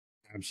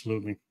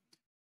 Absolutely.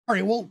 All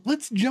right, well,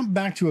 let's jump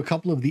back to a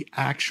couple of the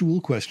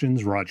actual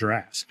questions Roger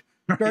asked.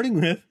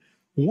 Starting with,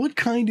 what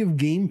kind of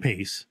game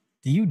pace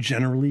do you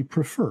generally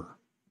prefer?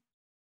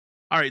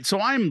 All right,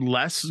 so I'm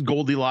less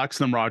Goldilocks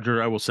than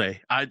Roger, I will say.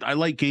 I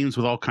like games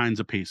with all kinds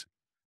of pacing.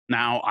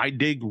 Now, I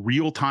dig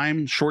real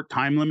time, short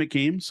time limit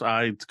games.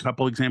 A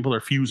couple examples are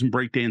Fuse and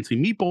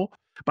Breakdancing Meeple,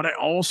 but I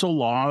also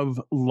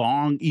love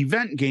long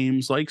event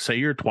games like, say,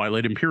 your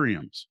Twilight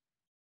Imperiums.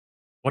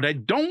 What I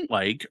don't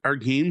like are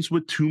games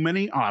with too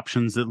many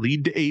options that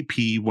lead to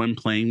AP when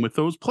playing with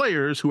those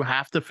players who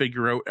have to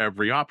figure out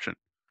every option.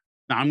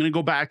 Now, I'm going to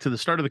go back to the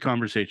start of the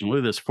conversation. Look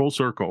at this full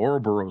circle,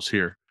 Ouroboros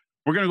here.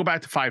 We're going to go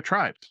back to Five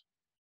Tribes.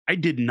 I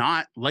did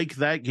not like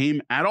that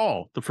game at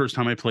all the first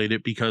time I played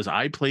it because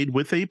I played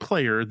with a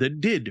player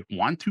that did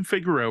want to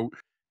figure out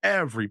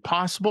every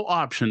possible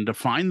option to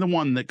find the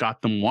one that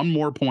got them one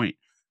more point.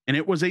 And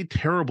it was a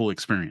terrible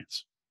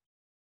experience.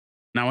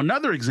 Now,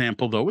 another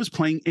example, though, is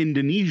playing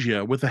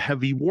Indonesia with a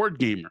heavy ward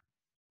gamer,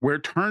 where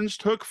turns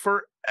took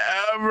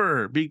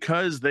forever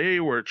because they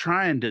were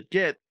trying to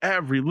get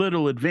every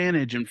little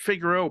advantage and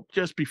figure out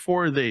just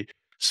before they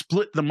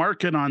split the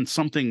market on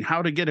something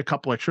how to get a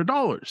couple extra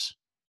dollars.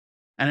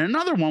 And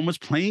another one was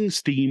playing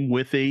Steam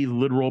with a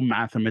literal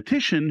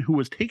mathematician who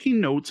was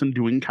taking notes and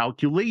doing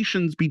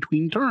calculations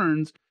between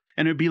turns.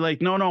 And it'd be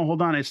like, no,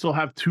 hold on. I still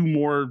have two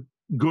more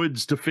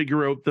goods to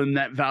figure out the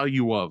net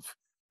value of.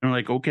 And we're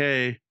like,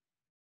 okay,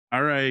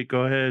 all right,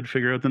 go ahead,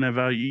 figure out the net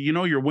value. You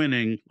know, you're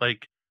winning.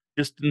 Like,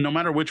 just no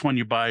matter which one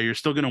you buy, you're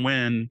still going to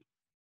win.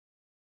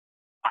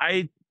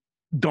 I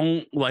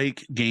don't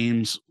like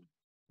games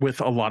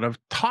with a lot of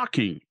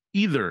talking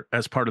either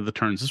as part of the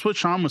turns. This is what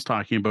Sean was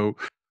talking about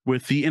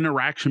with the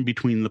interaction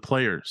between the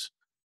players.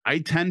 I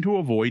tend to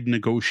avoid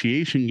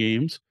negotiation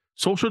games,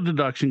 social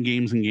deduction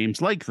games, and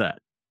games like that.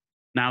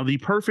 Now, the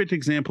perfect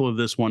example of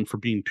this one for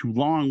being too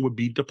long would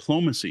be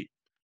Diplomacy.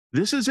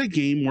 This is a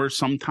game where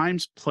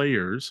sometimes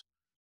players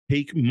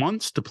take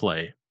months to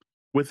play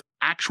with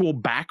actual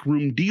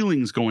backroom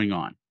dealings going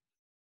on.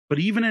 But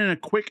even in a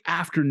quick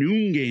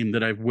afternoon game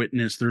that I've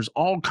witnessed, there's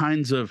all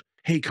kinds of,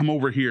 hey, come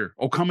over here.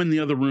 Oh, come in the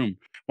other room.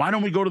 Why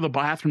don't we go to the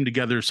bathroom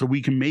together so we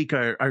can make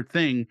our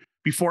thing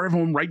before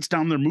everyone writes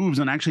down their moves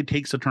and actually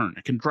takes a turn?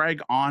 It can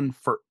drag on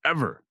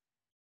forever.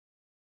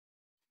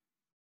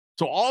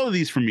 So all of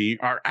these for me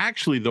are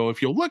actually, though,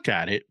 if you look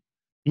at it,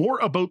 more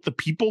about the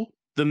people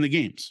than the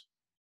games.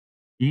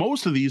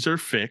 Most of these are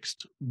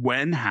fixed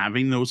when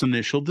having those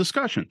initial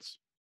discussions.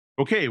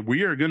 Okay,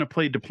 we are going to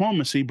play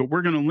Diplomacy, but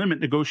we're going to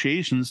limit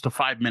negotiations to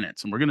 5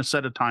 minutes and we're going to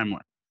set a time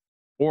limit.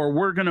 Or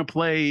we're going to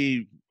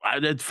play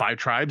Five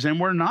Tribes and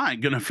we're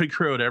not going to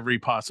figure out every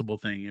possible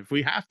thing. If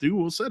we have to,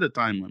 we'll set a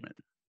time limit.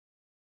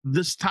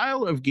 The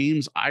style of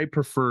games I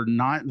prefer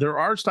not, there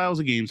are styles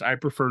of games I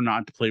prefer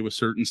not to play with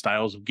certain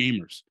styles of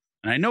gamers.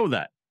 And I know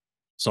that.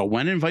 So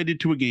when invited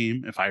to a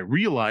game, if I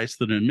realize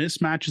that a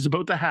mismatch is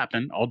about to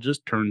happen, I'll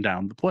just turn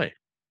down the play.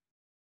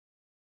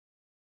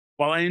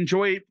 While I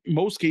enjoy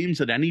most games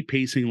at any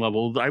pacing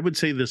level, I would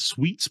say the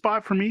sweet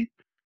spot for me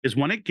is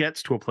when it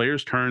gets to a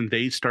player's turn,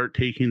 they start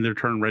taking their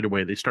turn right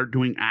away. They start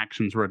doing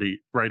actions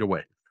right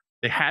away.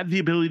 They have the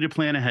ability to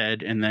plan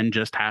ahead and then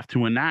just have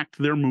to enact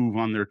their move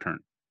on their turn.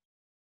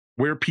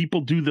 Where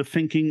people do the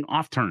thinking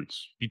off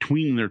turns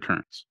between their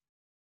turns.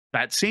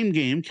 That same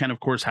game can, of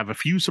course, have a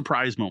few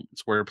surprise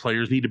moments where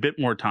players need a bit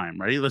more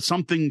time, right?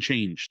 Something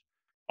changed.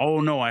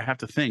 Oh, no, I have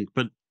to think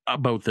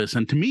about this.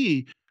 And to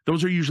me,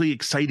 those are usually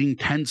exciting,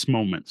 tense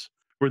moments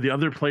where the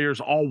other players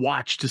all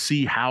watch to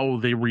see how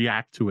they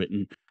react to it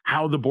and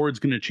how the board's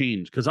going to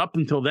change. Because up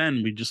until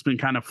then, we've just been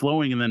kind of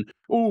flowing. And then,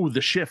 oh,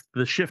 the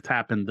shift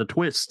happened, the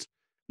twist.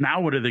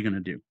 Now what are they going to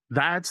do?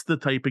 That's the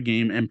type of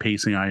game and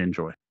pacing I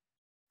enjoy.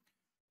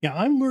 Yeah,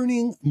 I'm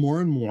learning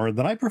more and more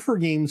that I prefer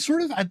games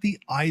sort of at the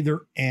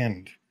either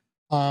end.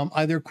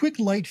 Either quick,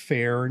 light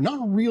fare, not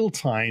real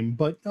time,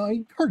 but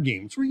card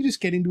games where you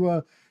just get into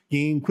a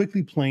game,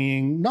 quickly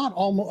playing, not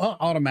almost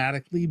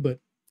automatically, but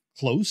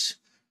close.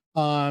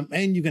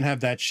 And you can have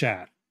that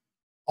chat.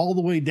 All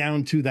the way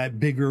down to that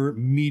bigger,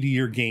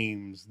 meatier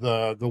games,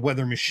 the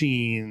weather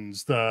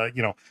machines,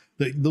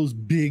 those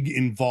big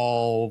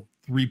involved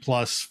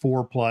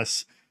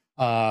 3+,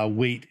 4+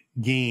 weight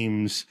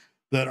games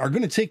that are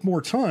going to take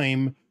more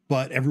time,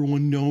 but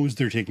everyone knows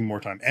they're taking more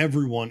time.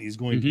 Everyone is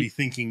going to be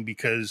thinking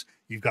because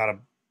you've got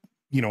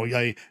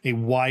a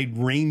wide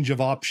range of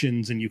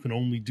options and you can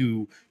only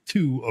do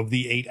 2 of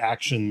the 8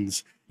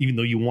 actions, even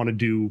though you want to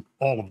do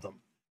all of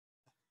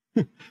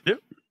them. Yep.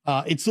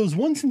 It's those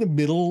ones in the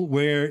middle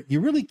where you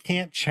really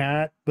can't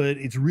chat, but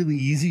it's really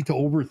easy to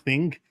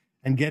overthink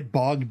and get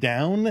bogged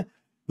down.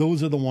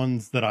 Those are the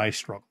ones that I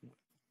struggle with.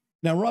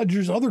 Now,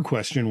 Roger's other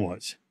question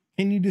was,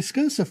 can you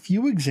discuss a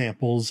few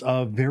examples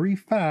of very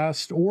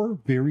fast or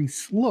very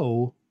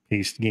slow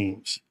paced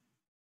games?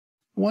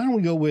 Why don't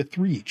we go with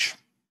 3 each?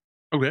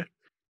 Okay.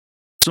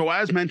 So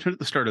as mentioned at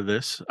the start of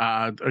this,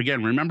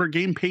 again, remember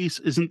game pace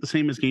isn't the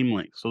same as game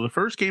length. So the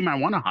first game I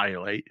want to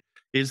highlight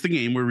is the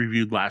game we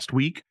reviewed last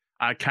week,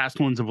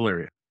 Castellans of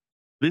Valeria.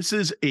 This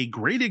is a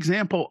great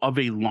example of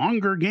a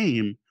longer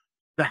game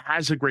that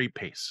has a great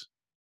pace.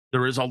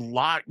 There is a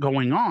lot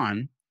going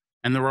on,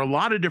 and there are a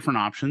lot of different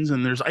options,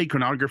 and there's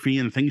iconography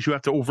and things you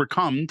have to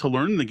overcome to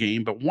learn the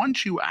game. But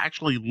once you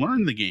actually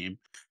learn the game,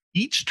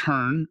 each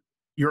turn,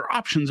 your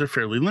options are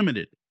fairly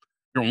limited.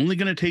 You're only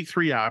going to take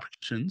 3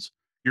 options.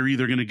 You're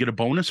either going to get a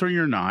bonus or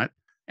you're not.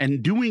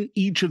 And doing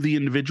each of the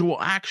individual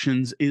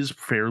actions is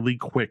fairly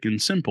quick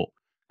and simple.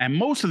 And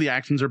most of the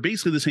actions are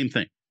basically the same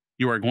thing.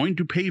 You are going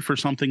to pay for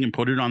something and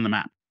put it on the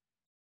map,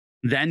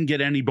 then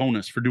get any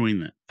bonus for doing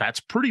that. That's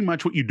pretty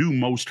much what you do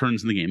most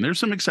turns in the game. There's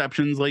some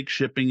exceptions like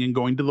shipping and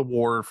going to the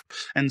wharf,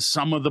 and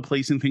some of the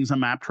placing things on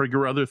map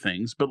trigger other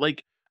things. But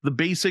like the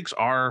basics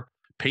are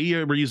pay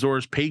a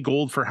resource, pay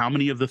gold for how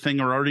many of the thing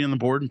are already on the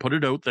board and put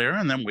it out there,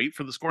 and then wait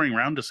for the scoring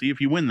round to see if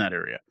you win that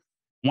area.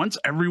 Once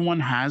everyone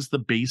has the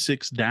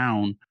basics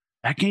down,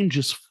 that game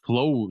just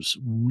flows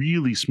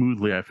really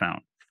smoothly, I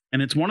found.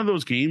 And it's one of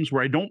those games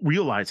where I don't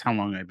realize how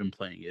long I've been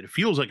playing it. It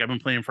feels like I've been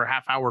playing for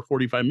half hour,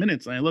 45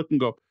 minutes. And I look and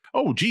go,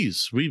 oh,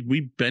 geez,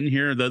 we've been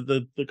here.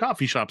 The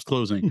coffee shop's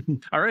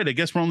closing. All right, I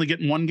guess we're only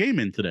getting one game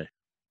in today.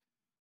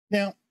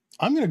 Now,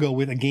 I'm going to go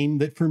with a game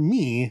that for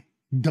me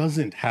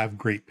doesn't have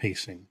great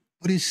pacing,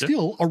 but is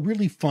still a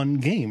really fun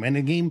game and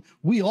a game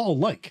we all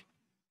like.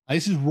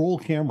 This is Roll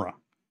Camera.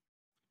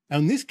 Now,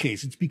 in this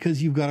case, it's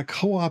because you've got a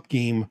co-op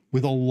game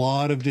with a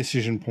lot of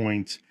decision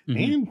points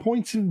and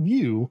points of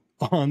view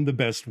on the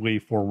best way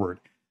forward.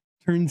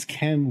 Turns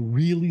can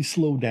really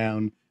slow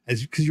down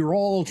because you're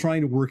all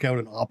trying to work out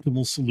an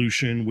optimal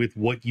solution with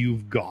what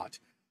you've got.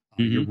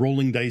 You're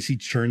rolling dice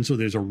each turn, so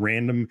there's a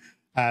random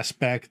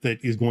aspect that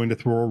is going to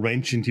throw a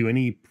wrench into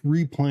any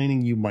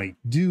pre-planning you might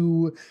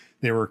do.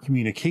 There are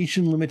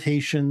communication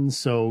limitations,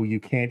 so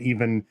you can't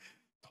even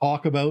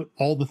talk about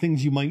all the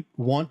things you might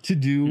want to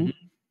do.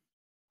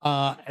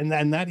 And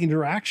then that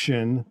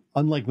interaction,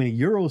 unlike many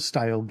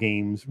Euro-style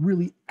games,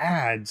 really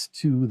adds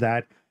to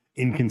that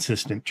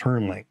inconsistent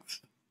turn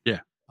length. Yeah.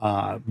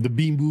 The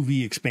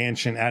B-Movie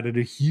expansion added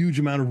a huge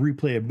amount of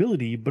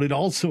replayability, but it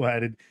also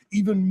added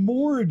even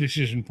more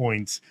decision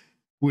points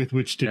with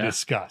which to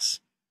discuss.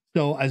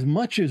 So as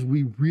much as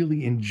we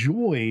really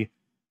enjoy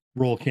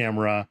Roll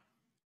Camera,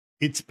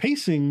 its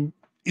pacing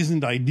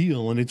isn't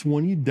ideal, and it's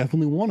one you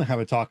definitely want to have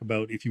a talk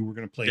about if you were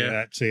going to play it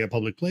at, say, a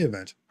public play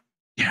event.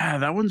 Yeah,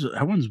 that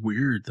one's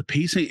weird. The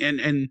pacing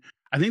and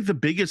I think the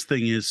biggest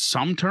thing is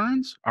some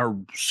turns are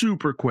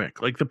super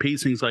quick. Like the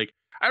pacing's like,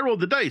 I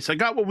rolled the dice, I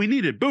got what we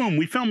needed. Boom,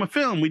 we film a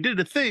film, we did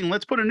a thing.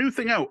 Let's put a new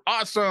thing out.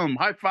 Awesome,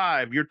 high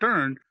five, your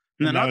turn.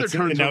 And then other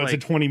turns now it's a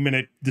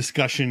 20-minute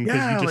discussion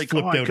because you just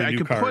flipped out a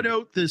new card. I could put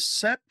out this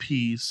set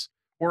piece,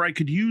 or I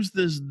could use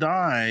this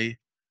die.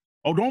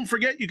 Oh, don't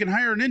forget you can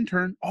hire an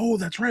intern. Oh,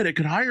 that's right, I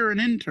could hire an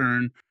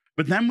intern.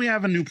 But then we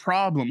have a new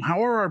problem.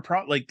 How are our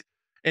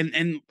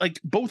and like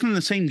both in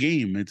the same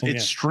game,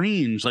 it's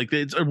strange. Like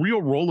it's a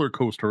real roller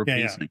coaster of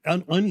pacing.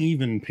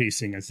 Uneven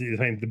pacing is I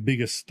think the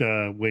biggest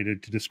way to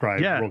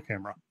describe Roll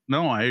Camera.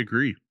 No, I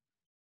agree.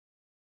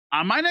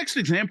 My next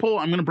example,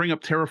 I'm going to bring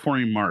up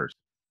Terraforming Mars.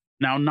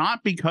 Now,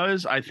 not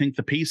because I think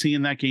the pacing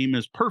in that game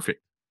is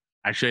perfect.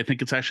 Actually, I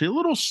think it's actually a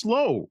little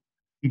slow.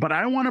 But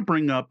I want to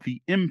bring up the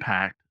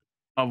impact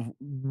of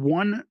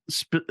one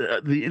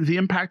the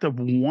impact of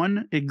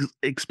one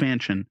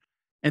expansion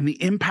and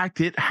the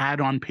impact it had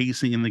on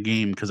pacing in the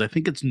game, because I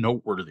think it's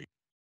noteworthy.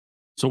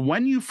 So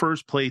when you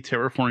first play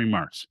Terraforming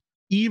Mars,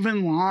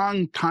 even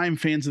long-time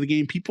fans of the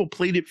game, people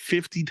played it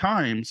 50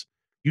 times,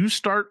 you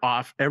start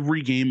off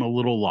every game a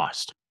little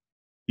lost.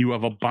 You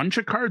have a bunch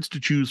of cards to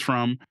choose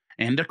from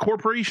and a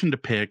corporation to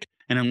pick,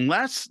 and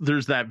unless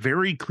there's that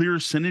very clear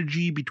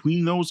synergy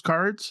between those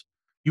cards,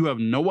 you have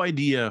no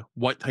idea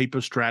what type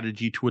of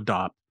strategy to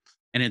adopt,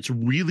 and it's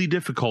really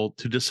difficult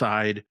to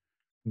decide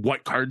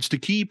what cards to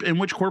keep and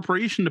which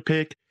corporation to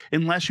pick,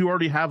 unless you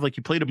already have, like,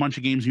 you played a bunch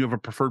of games and you have a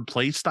preferred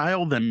play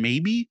style. Then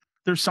maybe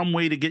there's some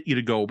way to get you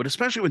to go. But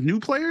especially with new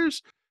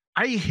players,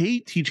 I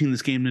hate teaching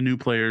this game to new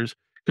players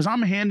because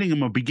I'm handing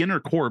them a beginner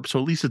corp, so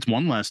at least it's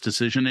one less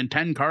decision and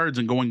 10 cards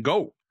and going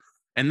go,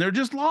 and they're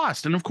just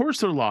lost. And of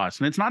course they're lost,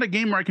 and it's not a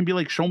game where I can be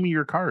like, show me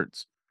your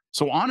cards.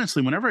 So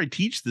honestly, whenever I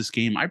teach this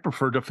game, I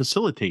prefer to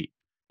facilitate,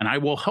 and I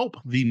will help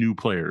the new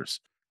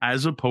players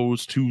as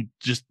opposed to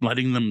just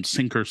letting them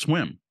sink or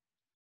swim.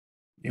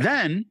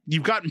 Then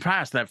you've gotten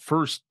past that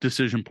first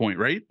decision point,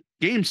 right?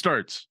 Game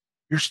starts.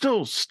 You're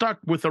still stuck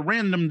with a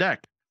random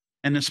deck.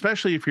 And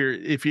especially if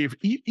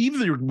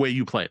either way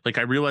you play, like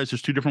I realize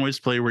there's 2 different ways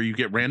to play, where you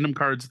get random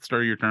cards at the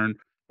start of your turn,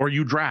 or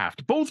you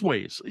draft. Both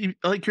ways.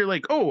 Like you're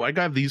like, oh, I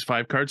got these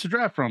 5 cards to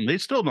draft from. They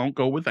still don't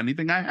go with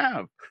anything I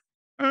have.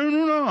 I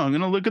don't know. I'm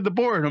going to look at the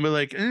board and I'll be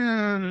like,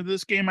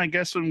 this game, I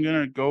guess I'm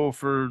going to go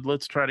for,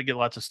 let's try to get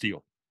lots of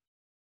steel.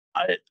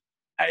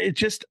 It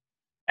just,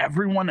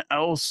 everyone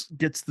else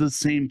gets the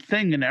same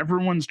thing, and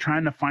everyone's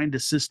trying to find a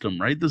system,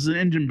 right? This is an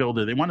engine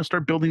builder. They want to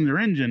start building their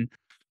engine,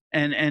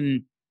 and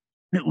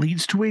it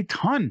leads to a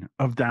ton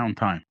of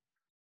downtime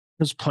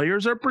because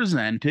players are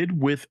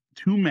presented with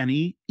too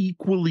many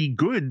equally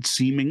good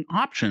seeming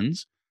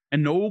options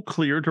and no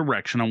clear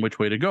direction on which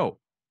way to go.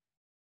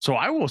 So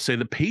I will say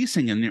the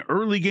pacing in the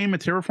early game of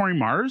Terraforming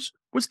Mars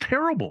was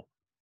terrible,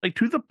 like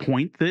to the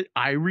point that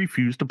I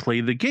refused to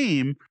play the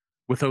game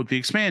without the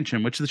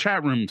expansion, which the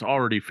chat room's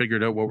already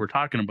figured out what we're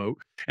talking about,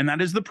 and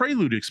that is the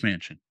Prelude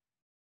expansion.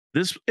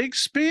 This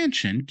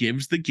expansion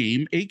gives the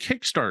game a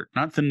kickstart,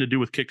 nothing to do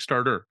with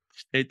Kickstarter.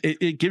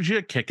 It gives you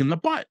a kick in the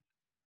butt,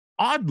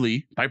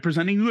 oddly, by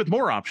presenting you with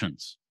more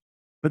options.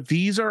 But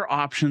these are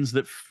options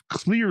that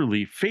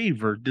clearly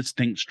favor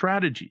distinct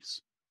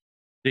strategies.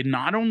 They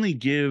not only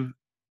give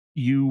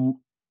you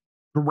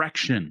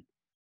direction,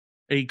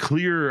 a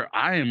clear,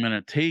 I am going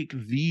to take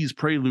these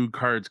prelude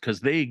cards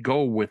because they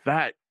go with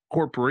that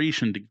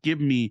corporation to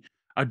give me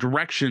a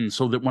direction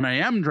so that when I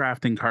am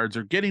drafting cards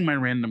or getting my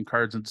random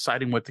cards and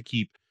deciding what to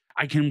keep,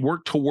 I can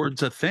work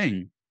towards a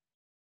thing.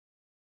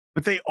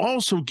 But they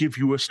also give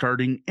you a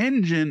starting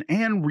engine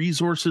and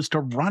resources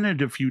to run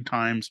it a few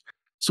times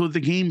so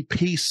the game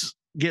pace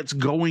gets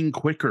going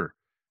quicker.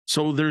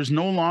 So there's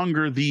no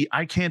longer the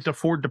I can't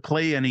afford to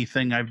play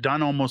anything. I've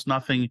done almost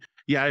nothing.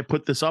 Yeah, I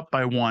put this up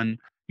by one.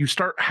 You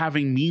start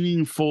having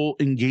meaningful,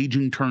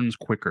 engaging turns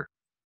quicker.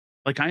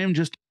 Like, I am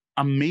just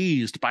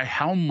amazed by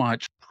how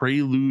much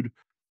Prelude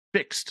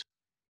fixed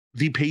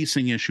the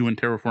pacing issue in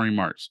Terraforming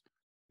Mars.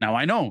 Now,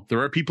 I know there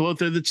are people out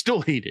there that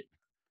still hate it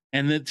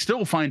and that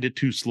still find it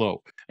too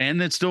slow. And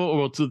that still,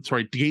 well,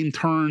 sorry, game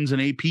turns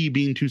and AP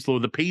being too slow,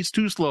 the pace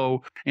too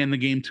slow, and the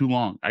game too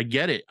long. I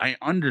get it. I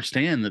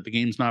understand that the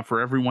game's not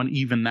for everyone,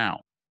 even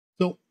now.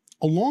 So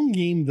a long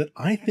game that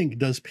I think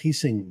does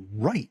pacing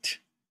right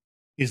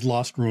is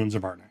Lost Ruins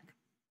of Arnak.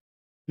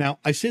 Now,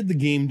 I said the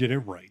game did it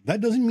right.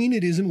 That doesn't mean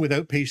it isn't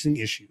without pacing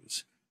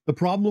issues. The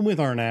problem with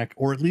Arnak,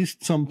 or at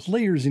least some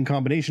players in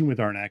combination with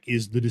Arnak,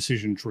 is the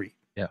decision tree.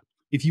 Yeah.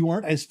 If you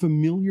aren't as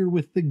familiar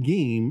with the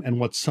game and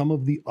what some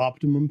of the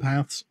optimum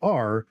paths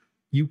are,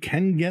 you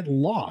can get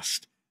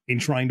lost in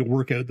trying to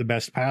work out the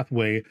best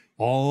pathway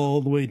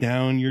all the way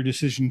down your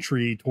decision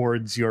tree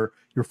towards your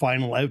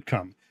final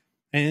outcome.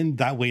 And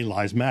that way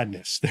lies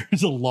madness.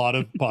 There's a lot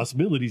of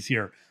possibilities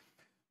here.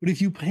 But if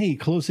you pay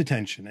close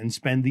attention and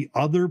spend the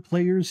other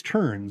player's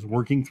turns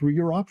working through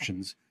your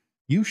options,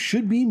 you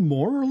should be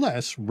more or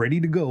less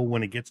ready to go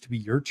when it gets to be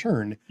your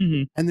turn.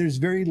 Mm-hmm. And there's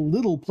very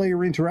little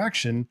player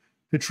interaction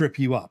to trip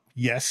you up.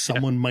 Yes,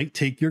 someone might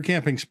take your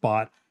camping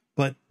spot,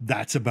 but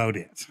that's about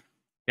it.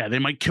 Yeah, they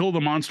might kill the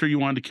monster you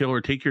wanted to kill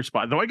or take your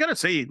spot. Though I got to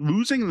say,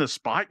 losing the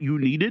spot you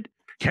needed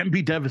can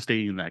be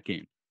devastating in that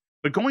game.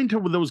 But going to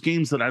those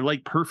games that I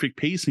like perfect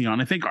pacing on,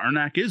 I think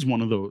Arnak is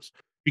one of those.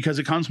 Because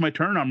it comes my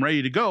turn, I'm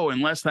ready to go,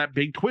 unless that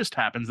big twist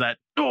happens that,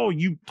 oh,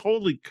 you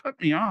totally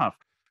cut me off.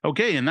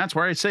 Okay, and that's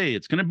where I say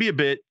it's going to be a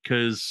bit,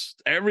 because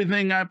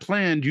everything I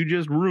planned, you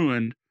just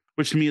ruined,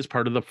 which to me is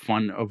part of the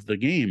fun of the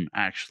game,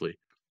 actually.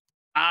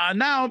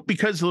 Now,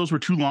 because those were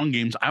two long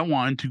games, I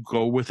wanted to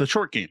go with a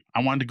short game.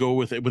 I wanted to go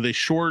with a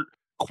short,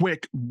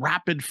 quick,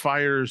 rapid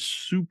fire,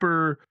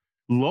 super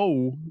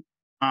low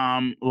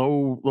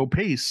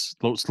pace,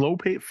 slow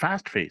pace,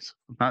 fast pace,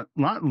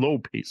 not low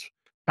pace.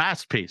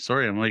 Fast pace.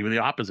 Sorry, I'm like the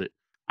opposite.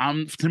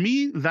 To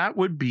me, that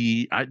would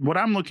be what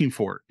I'm looking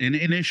for in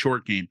a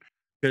short game,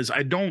 because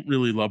I don't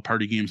really love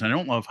party games. I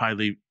don't love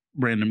highly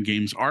random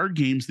games. Are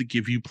games that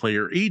give you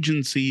player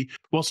agency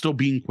while still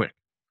being quick.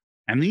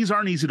 And these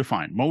aren't easy to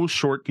find. Most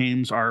short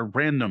games are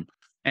random.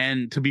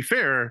 And to be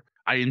fair,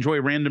 I enjoy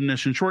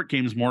randomness in short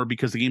games more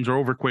because the games are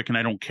over quick and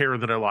I don't care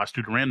that I lost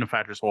due to random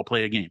factors, so I'll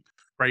play a game.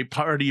 Right?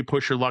 Party,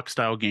 push your luck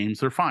style games,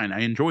 they're fine.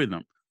 I enjoy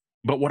them.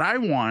 But what I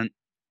want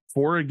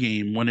for a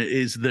game when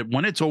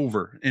it's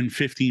over in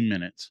 15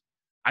 minutes,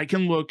 I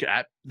can look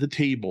at the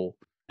table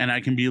and I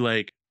can be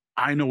like,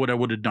 I know what I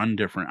would have done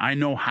different. I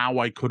know how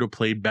I could have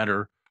played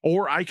better,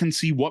 or I can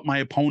see what my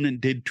opponent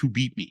did to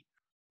beat me.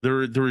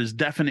 There is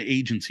definite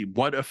agency.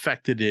 What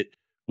affected it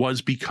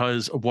was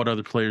because of what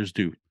other players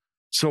do.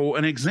 So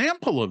an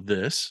example of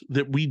this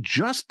that we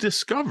just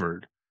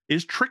discovered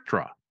is Trick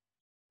Draw.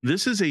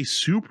 This is a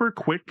super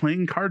quick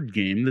playing card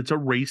game that's a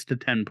race to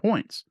 10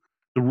 points.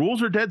 The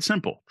rules are dead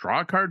simple.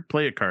 Draw a card,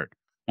 play a card.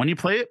 When you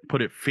play it,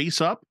 put it face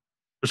down,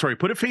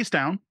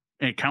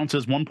 and it counts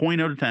as 1 point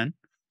out of 10.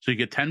 So you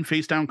get 10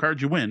 face down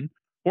cards, you win.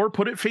 Or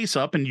put it face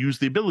up and use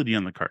the ability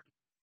on the card.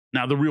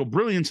 Now, the real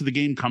brilliance of the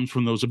game comes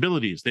from those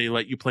abilities. They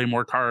let you play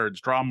more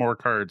cards, draw more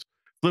cards,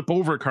 flip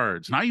over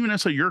cards. Not even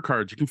necessarily your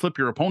cards. You can flip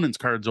your opponent's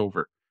cards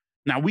over.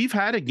 Now, we've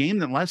had a game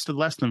that lasted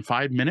less than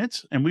 5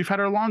 minutes, and we've had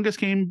our longest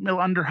game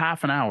under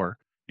half an hour.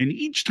 And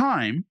each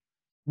time,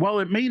 while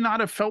it may not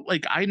have felt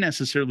like I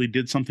necessarily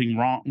did something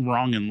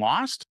wrong and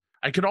lost,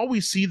 I could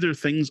always see there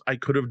things I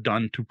could have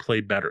done to play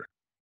better.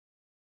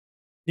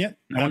 Yeah.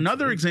 Now,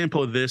 another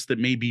example of this that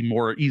may be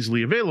more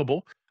easily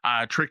available,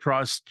 Trick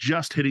Draw's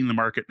just hitting the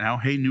market now.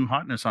 Hey, new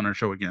hotness on our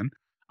show again.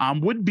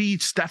 Would be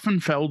Stefan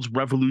Feld's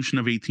Revolution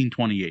of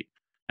 1828.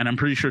 And I'm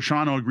pretty sure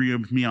Sean will agree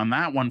with me on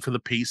that one for the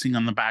pacing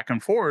on the back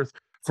and forth.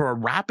 For a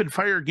rapid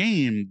fire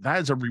game,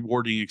 that is a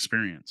rewarding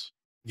experience.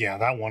 Yeah,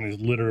 that one is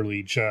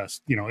literally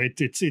just,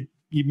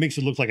 it makes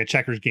it look like a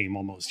checkers game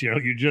almost. You're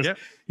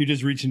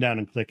just reaching down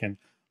and clicking.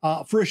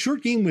 For a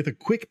short game with a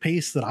quick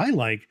pace that I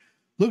like,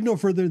 look no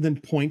further than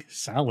Point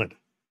Salad.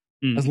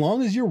 As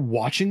long as you're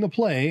watching the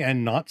play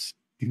and not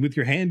with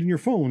your hand in your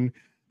phone,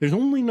 there's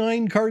only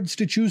 9 cards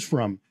to choose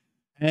from.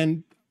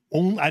 And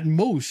at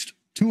most,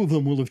 2 of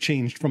them will have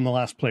changed from the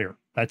last player.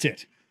 That's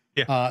it.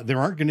 Yeah. There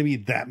aren't going to be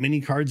that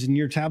many cards in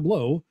your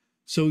tableau,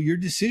 so your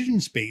decision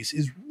space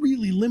is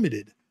really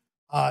limited.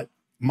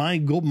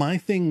 My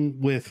thing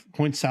with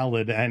point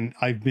salad, and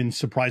I've been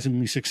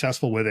surprisingly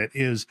successful with it,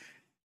 is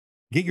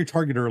get your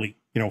target early.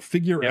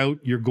 Figure out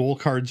your goal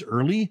cards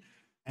early,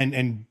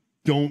 and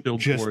don't Build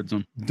just towards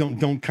them.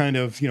 don't kind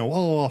of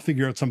I'll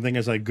figure out something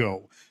as I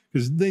go,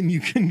 because then you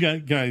can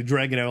kind of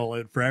drag it all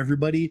out for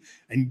everybody,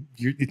 and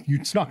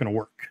it's not going to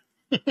work.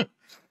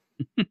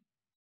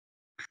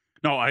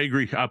 No, I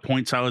agree.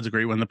 Point salad's a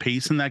great one. The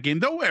pace in that game,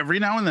 though, every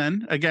now and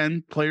then,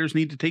 again, players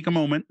need to take a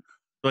moment.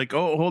 Like,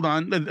 oh, hold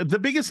on. The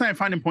biggest thing I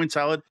find in point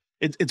salad,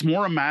 it's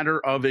more a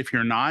matter of, if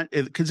you're not,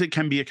 because it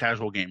can be a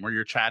casual game where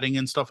you're chatting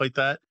and stuff like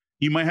that.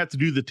 You might have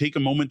to take a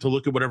moment to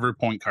look at whatever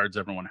point cards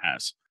everyone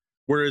has.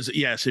 Whereas,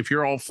 yes, if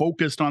you're all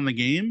focused on the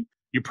game,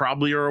 you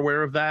probably are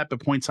aware of that.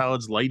 But point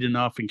salad's light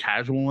enough and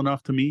casual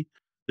enough to me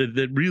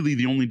that really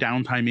the only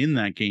downtime in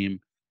that game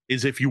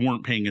is if you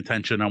weren't paying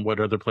attention on what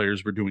other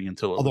players were doing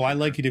until. Although I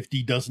like it if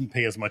D doesn't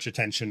pay as much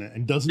attention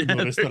and doesn't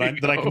notice that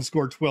I can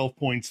score 12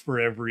 points for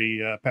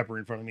every pepper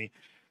in front of me.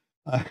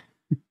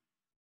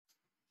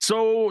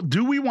 So,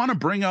 do we want to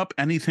bring up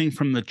anything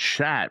from the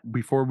chat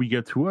before we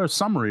get to a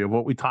summary of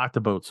what we talked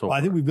about so far?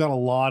 I think we've got a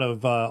lot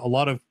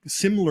of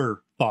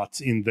similar thoughts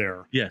in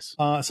there. Yes.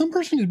 Some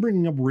person is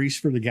bringing up Race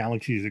for the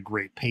Galaxy as a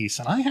great pace,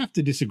 and I have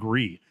to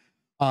disagree.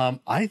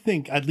 I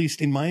think, at least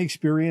in my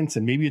experience,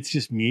 and maybe it's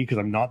just me because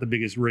I'm not the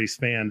biggest Race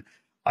fan,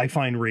 I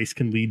find Race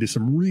can lead to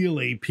some real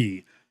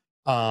AP,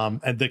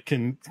 and that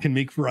can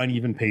make for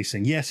uneven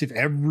pacing. Yes, if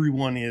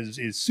everyone is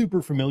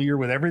super familiar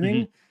with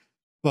everything,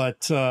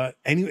 but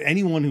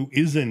anyone who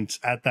isn't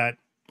at that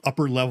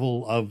upper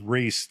level of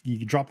Race,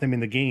 you drop them in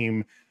the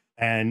game,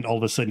 and all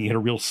of a sudden you hit a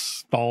real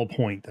stall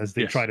point as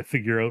they try to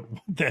figure out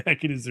what the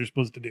heck it is they're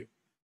supposed to do.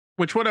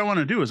 Which, what I want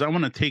to do is I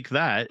want to take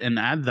that and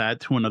add that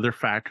to another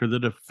factor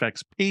that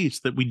affects pace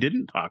that we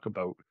didn't talk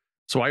about.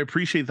 So I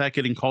appreciate that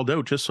getting called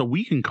out, just so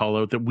we can call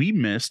out that we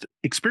missed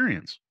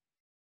experience.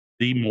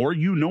 The more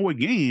you know a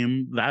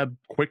game, that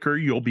quicker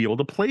you'll be able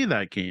to play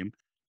that game.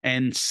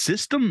 And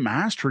system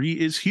mastery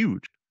is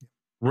huge.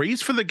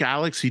 Race for the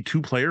Galaxy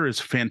 2-player is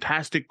a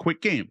fantastic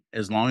quick game,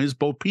 as long as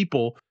both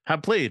people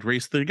have played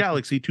Race for the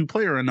Galaxy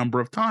 2-player a number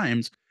of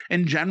times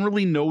and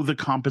generally know the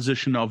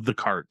composition of the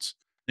cards.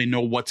 They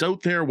know what's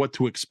out there, what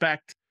to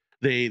expect.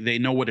 They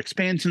know what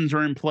expansions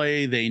are in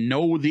play. They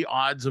know the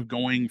odds of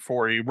going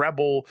for a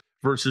rebel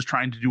versus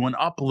trying to do an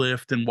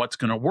uplift and what's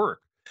going to work.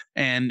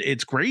 And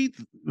it's great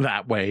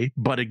that way.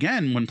 But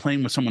again, when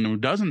playing with someone who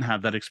doesn't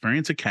have that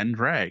experience, it can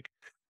drag.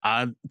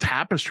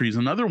 Tapestry is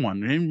another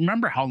one. And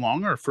remember how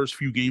long our first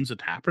few games of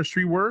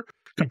Tapestry were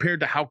compared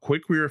to how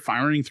quick we were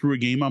firing through a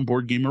game on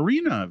Board Game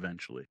Arena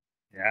eventually.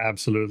 Yeah,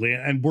 absolutely.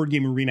 And Board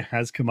Game Arena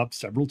has come up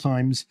several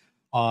times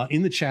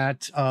in the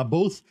chat,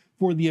 both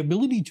for the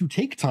ability to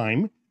take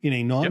time in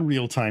a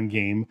non-real-time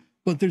game,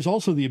 but there's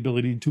also the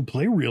ability to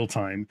play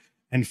real-time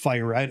and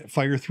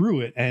fire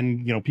through it.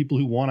 And, people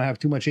who want to have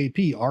too much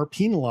AP are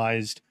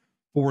penalized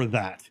for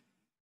that.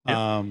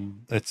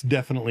 That's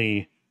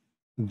definitely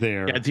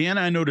there. Yeah, Deanna,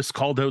 I noticed,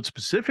 called out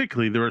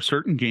specifically there are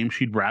certain games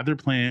she'd rather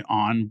play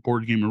on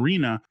Board Game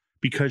Arena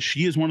because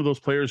she is one of those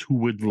players who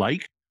would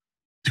like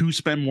to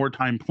spend more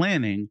time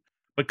planning,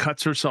 but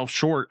cuts herself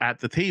short at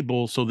the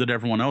table so that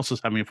everyone else is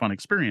having a fun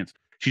experience.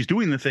 She's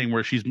doing the thing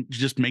where she's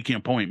just making a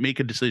point, make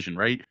a decision,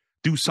 right?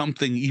 Do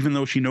something, even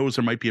though she knows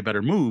there might be a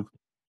better move.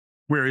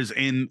 Whereas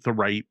in the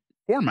right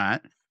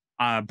format,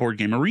 Board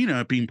Game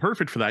Arena being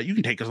perfect for that, you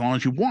can take as long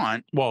as you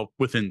want, well,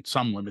 within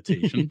some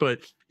limitation,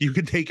 but you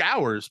can take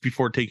hours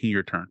before taking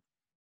your turn.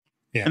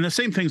 Yeah. And the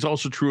same thing's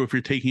also true if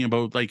you're taking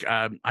about, like,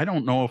 I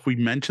don't know if we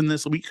mentioned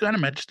this, we kind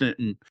of mentioned it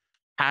in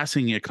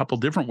passing a couple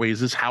different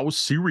ways, is how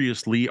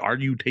seriously are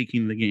you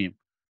taking the game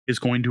is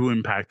going to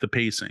impact the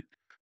pacing.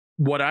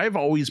 What I've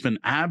always been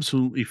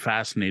absolutely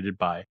fascinated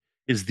by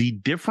is the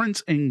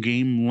difference in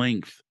game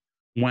length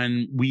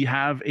when we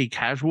have a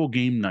casual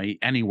game night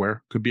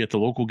anywhere, could be at the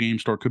local game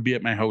store, could be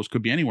at my house,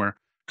 could be anywhere,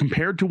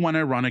 compared to when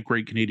I run a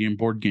Great Canadian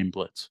Board Game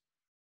Blitz.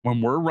 When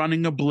we're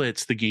running a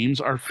Blitz, the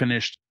games are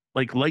finished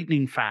like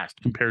lightning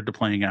fast compared to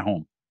playing at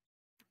home.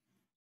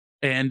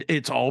 And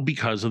it's all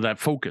because of that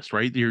focus,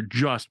 right? You're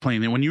just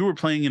playing. And when you were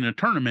playing in a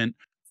tournament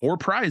for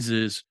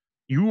prizes,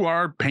 you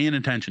are paying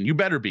attention. You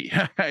better be.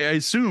 I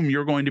assume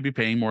you're going to be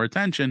paying more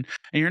attention,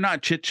 and you're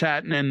not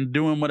chit-chatting and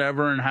doing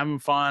whatever and having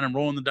fun and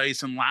rolling the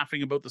dice and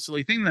laughing about the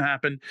silly thing that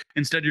happened.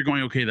 Instead, you're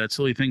going, okay, that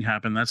silly thing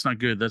happened. That's not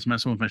good. That's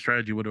messing with my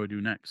strategy. What do I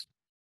do next?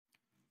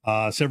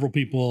 Several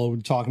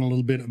people talking a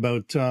little bit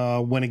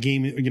about when a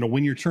game,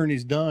 when your turn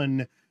is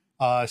done,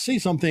 say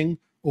something,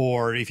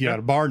 or if you're at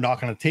a bar,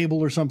 knock on a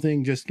table or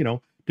something, just,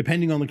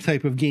 depending on the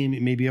type of game,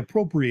 it may be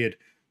appropriate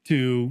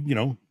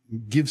to,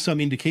 give some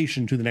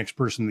indication to the next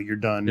person that you're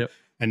done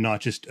and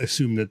not just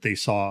assume that they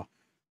saw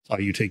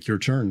you take your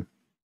turn.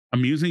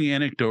 Amusing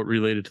anecdote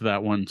related to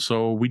that one.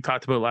 So we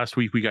talked about last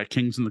week, we got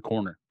Kings in the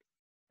Corner.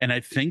 And I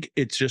think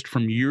it's just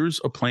from years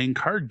of playing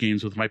card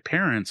games with my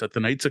parents at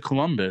the Knights of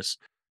Columbus,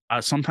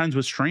 sometimes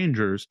with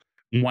strangers,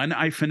 when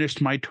I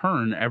finished my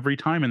turn every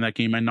time in that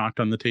game, I knocked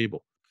on the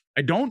table.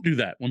 I don't do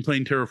that when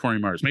playing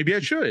Terraforming Mars. Maybe I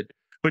should,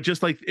 but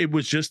just like it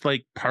was just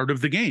like part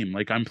of the game.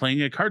 Like I'm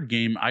playing a card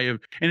game. And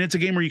it's a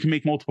game where you can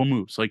make multiple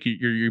moves. Like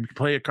you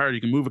play a card,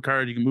 you can move a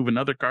card, you can move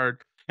another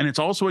card. And it's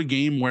also a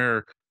game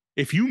where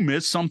if you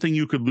miss something,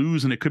 you could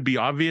lose and it could be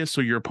obvious.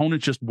 So your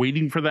opponent's just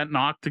waiting for that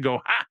knock to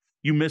go, ha,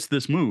 you missed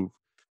this move.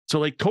 So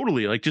like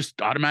totally, like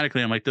just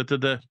automatically, I'm like,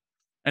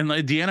 and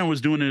like Deanna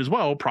was doing it as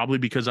well, probably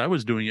because I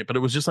was doing it, but it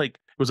was like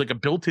a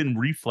built-in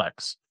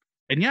reflex.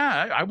 And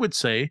yeah, I would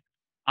say,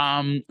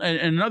 and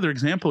another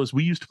example is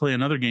we used to play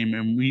another game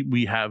and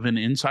we have an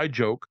inside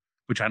joke,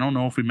 which I don't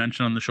know if we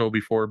mentioned on the show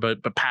before,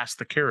 but pass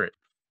the carrot,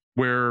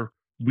 where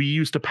we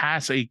used to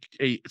pass a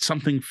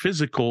something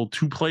physical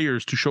to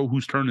players to show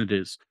whose turn it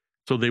is,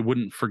 so they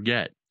wouldn't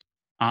forget.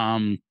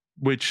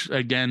 Which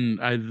again,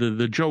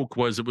 the joke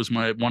was it was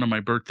one of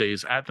my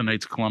birthdays at the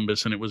Knights of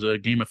Columbus, and it was a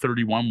game of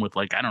 31 with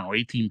like, I don't know,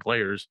 18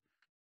 players.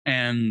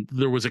 And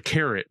there was a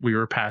carrot we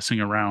were passing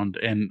around,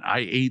 and I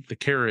ate the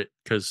carrot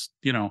because,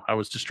 I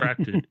was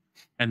distracted,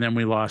 and then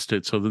we lost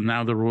it. So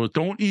now the rule is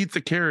don't eat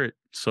the carrot.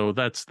 So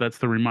that's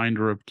the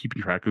reminder of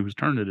keeping track of whose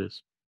turn it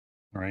is.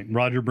 All right.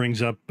 Roger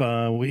brings up,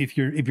 if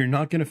you're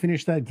not going to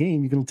finish that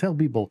game, you can tell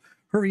people,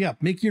 hurry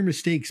up, make your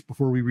mistakes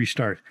before we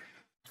restart.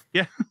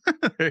 Yeah,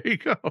 there you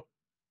go.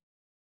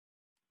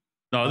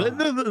 No,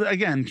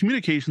 again,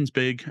 communication's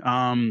big.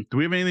 Do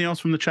we have anything else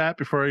from the chat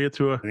before I get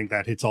to I think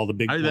that hits all the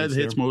big points. That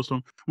hits most of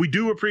them. We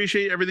do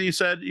appreciate everything you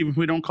said, even if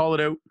we don't call it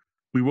out.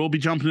 We will be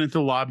jumping into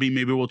the lobby.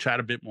 Maybe we'll chat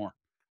a bit more.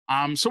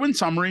 So in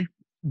summary,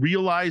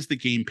 realize the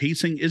game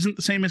pacing isn't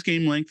the same as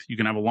game length. You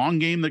can have a long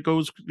game that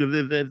goes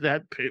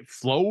that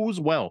flows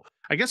well.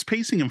 I guess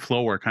pacing and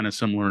flow are kind of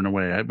similar in a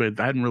way. I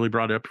hadn't really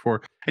brought it up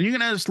before. And you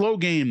can have a slow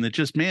game that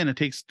just, man, it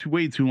takes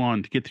way too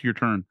long to get to your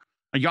turn.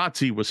 A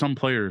Yahtzee with some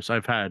players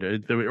I've had,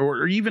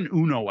 or even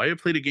Uno. I have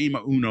played a game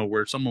of Uno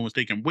where someone was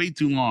taking way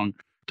too long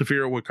to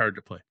figure out what card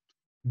to play.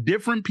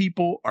 Different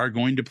people are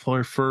going to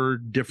prefer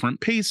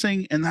different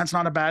pacing, and that's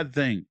not a bad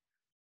thing.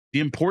 The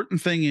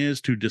important thing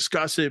is to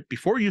discuss it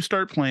before you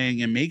start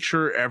playing and make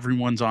sure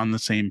everyone's on the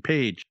same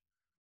page.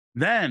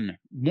 Then,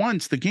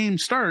 once the game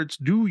starts,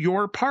 do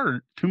your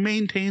part to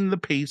maintain the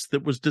pace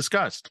that was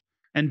discussed,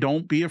 and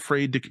don't be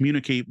afraid to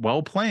communicate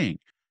while playing.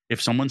 If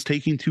someone's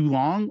taking too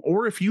long,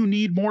 or if you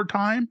need more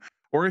time,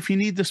 or if you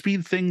need to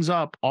speed things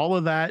up, all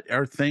of that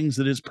are things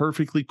that is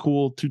perfectly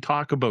cool to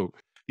talk about.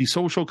 The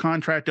social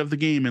contract of the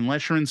game,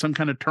 unless you're in some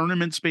kind of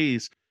tournament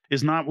space,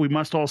 is not, we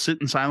must all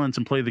sit in silence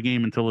and play the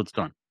game until it's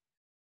done.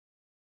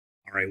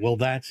 All right, well,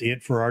 that's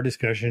it for our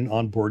discussion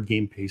on board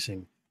game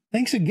pacing.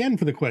 Thanks again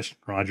for the question,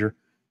 Roger.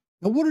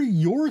 Now, what are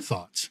your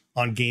thoughts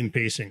on game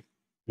pacing?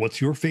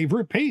 What's your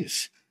favorite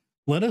pace?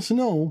 Let us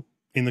know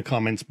in the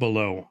comments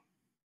below.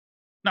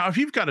 Now, if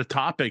you've got a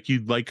topic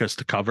you'd like us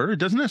to cover, it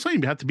doesn't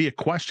necessarily have to be a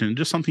question,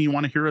 just something you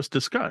want to hear us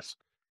discuss.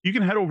 You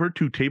can head over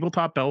to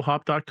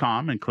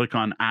tabletopbellhop.com and click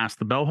on Ask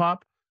the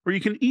Bellhop, or you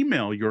can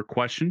email your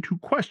question to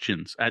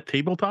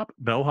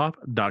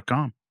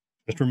questions@tabletopbellhop.com.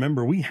 Just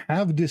remember, we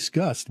have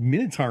discussed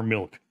Minotaur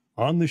milk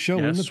on the show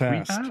in the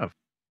past. Yes, we have.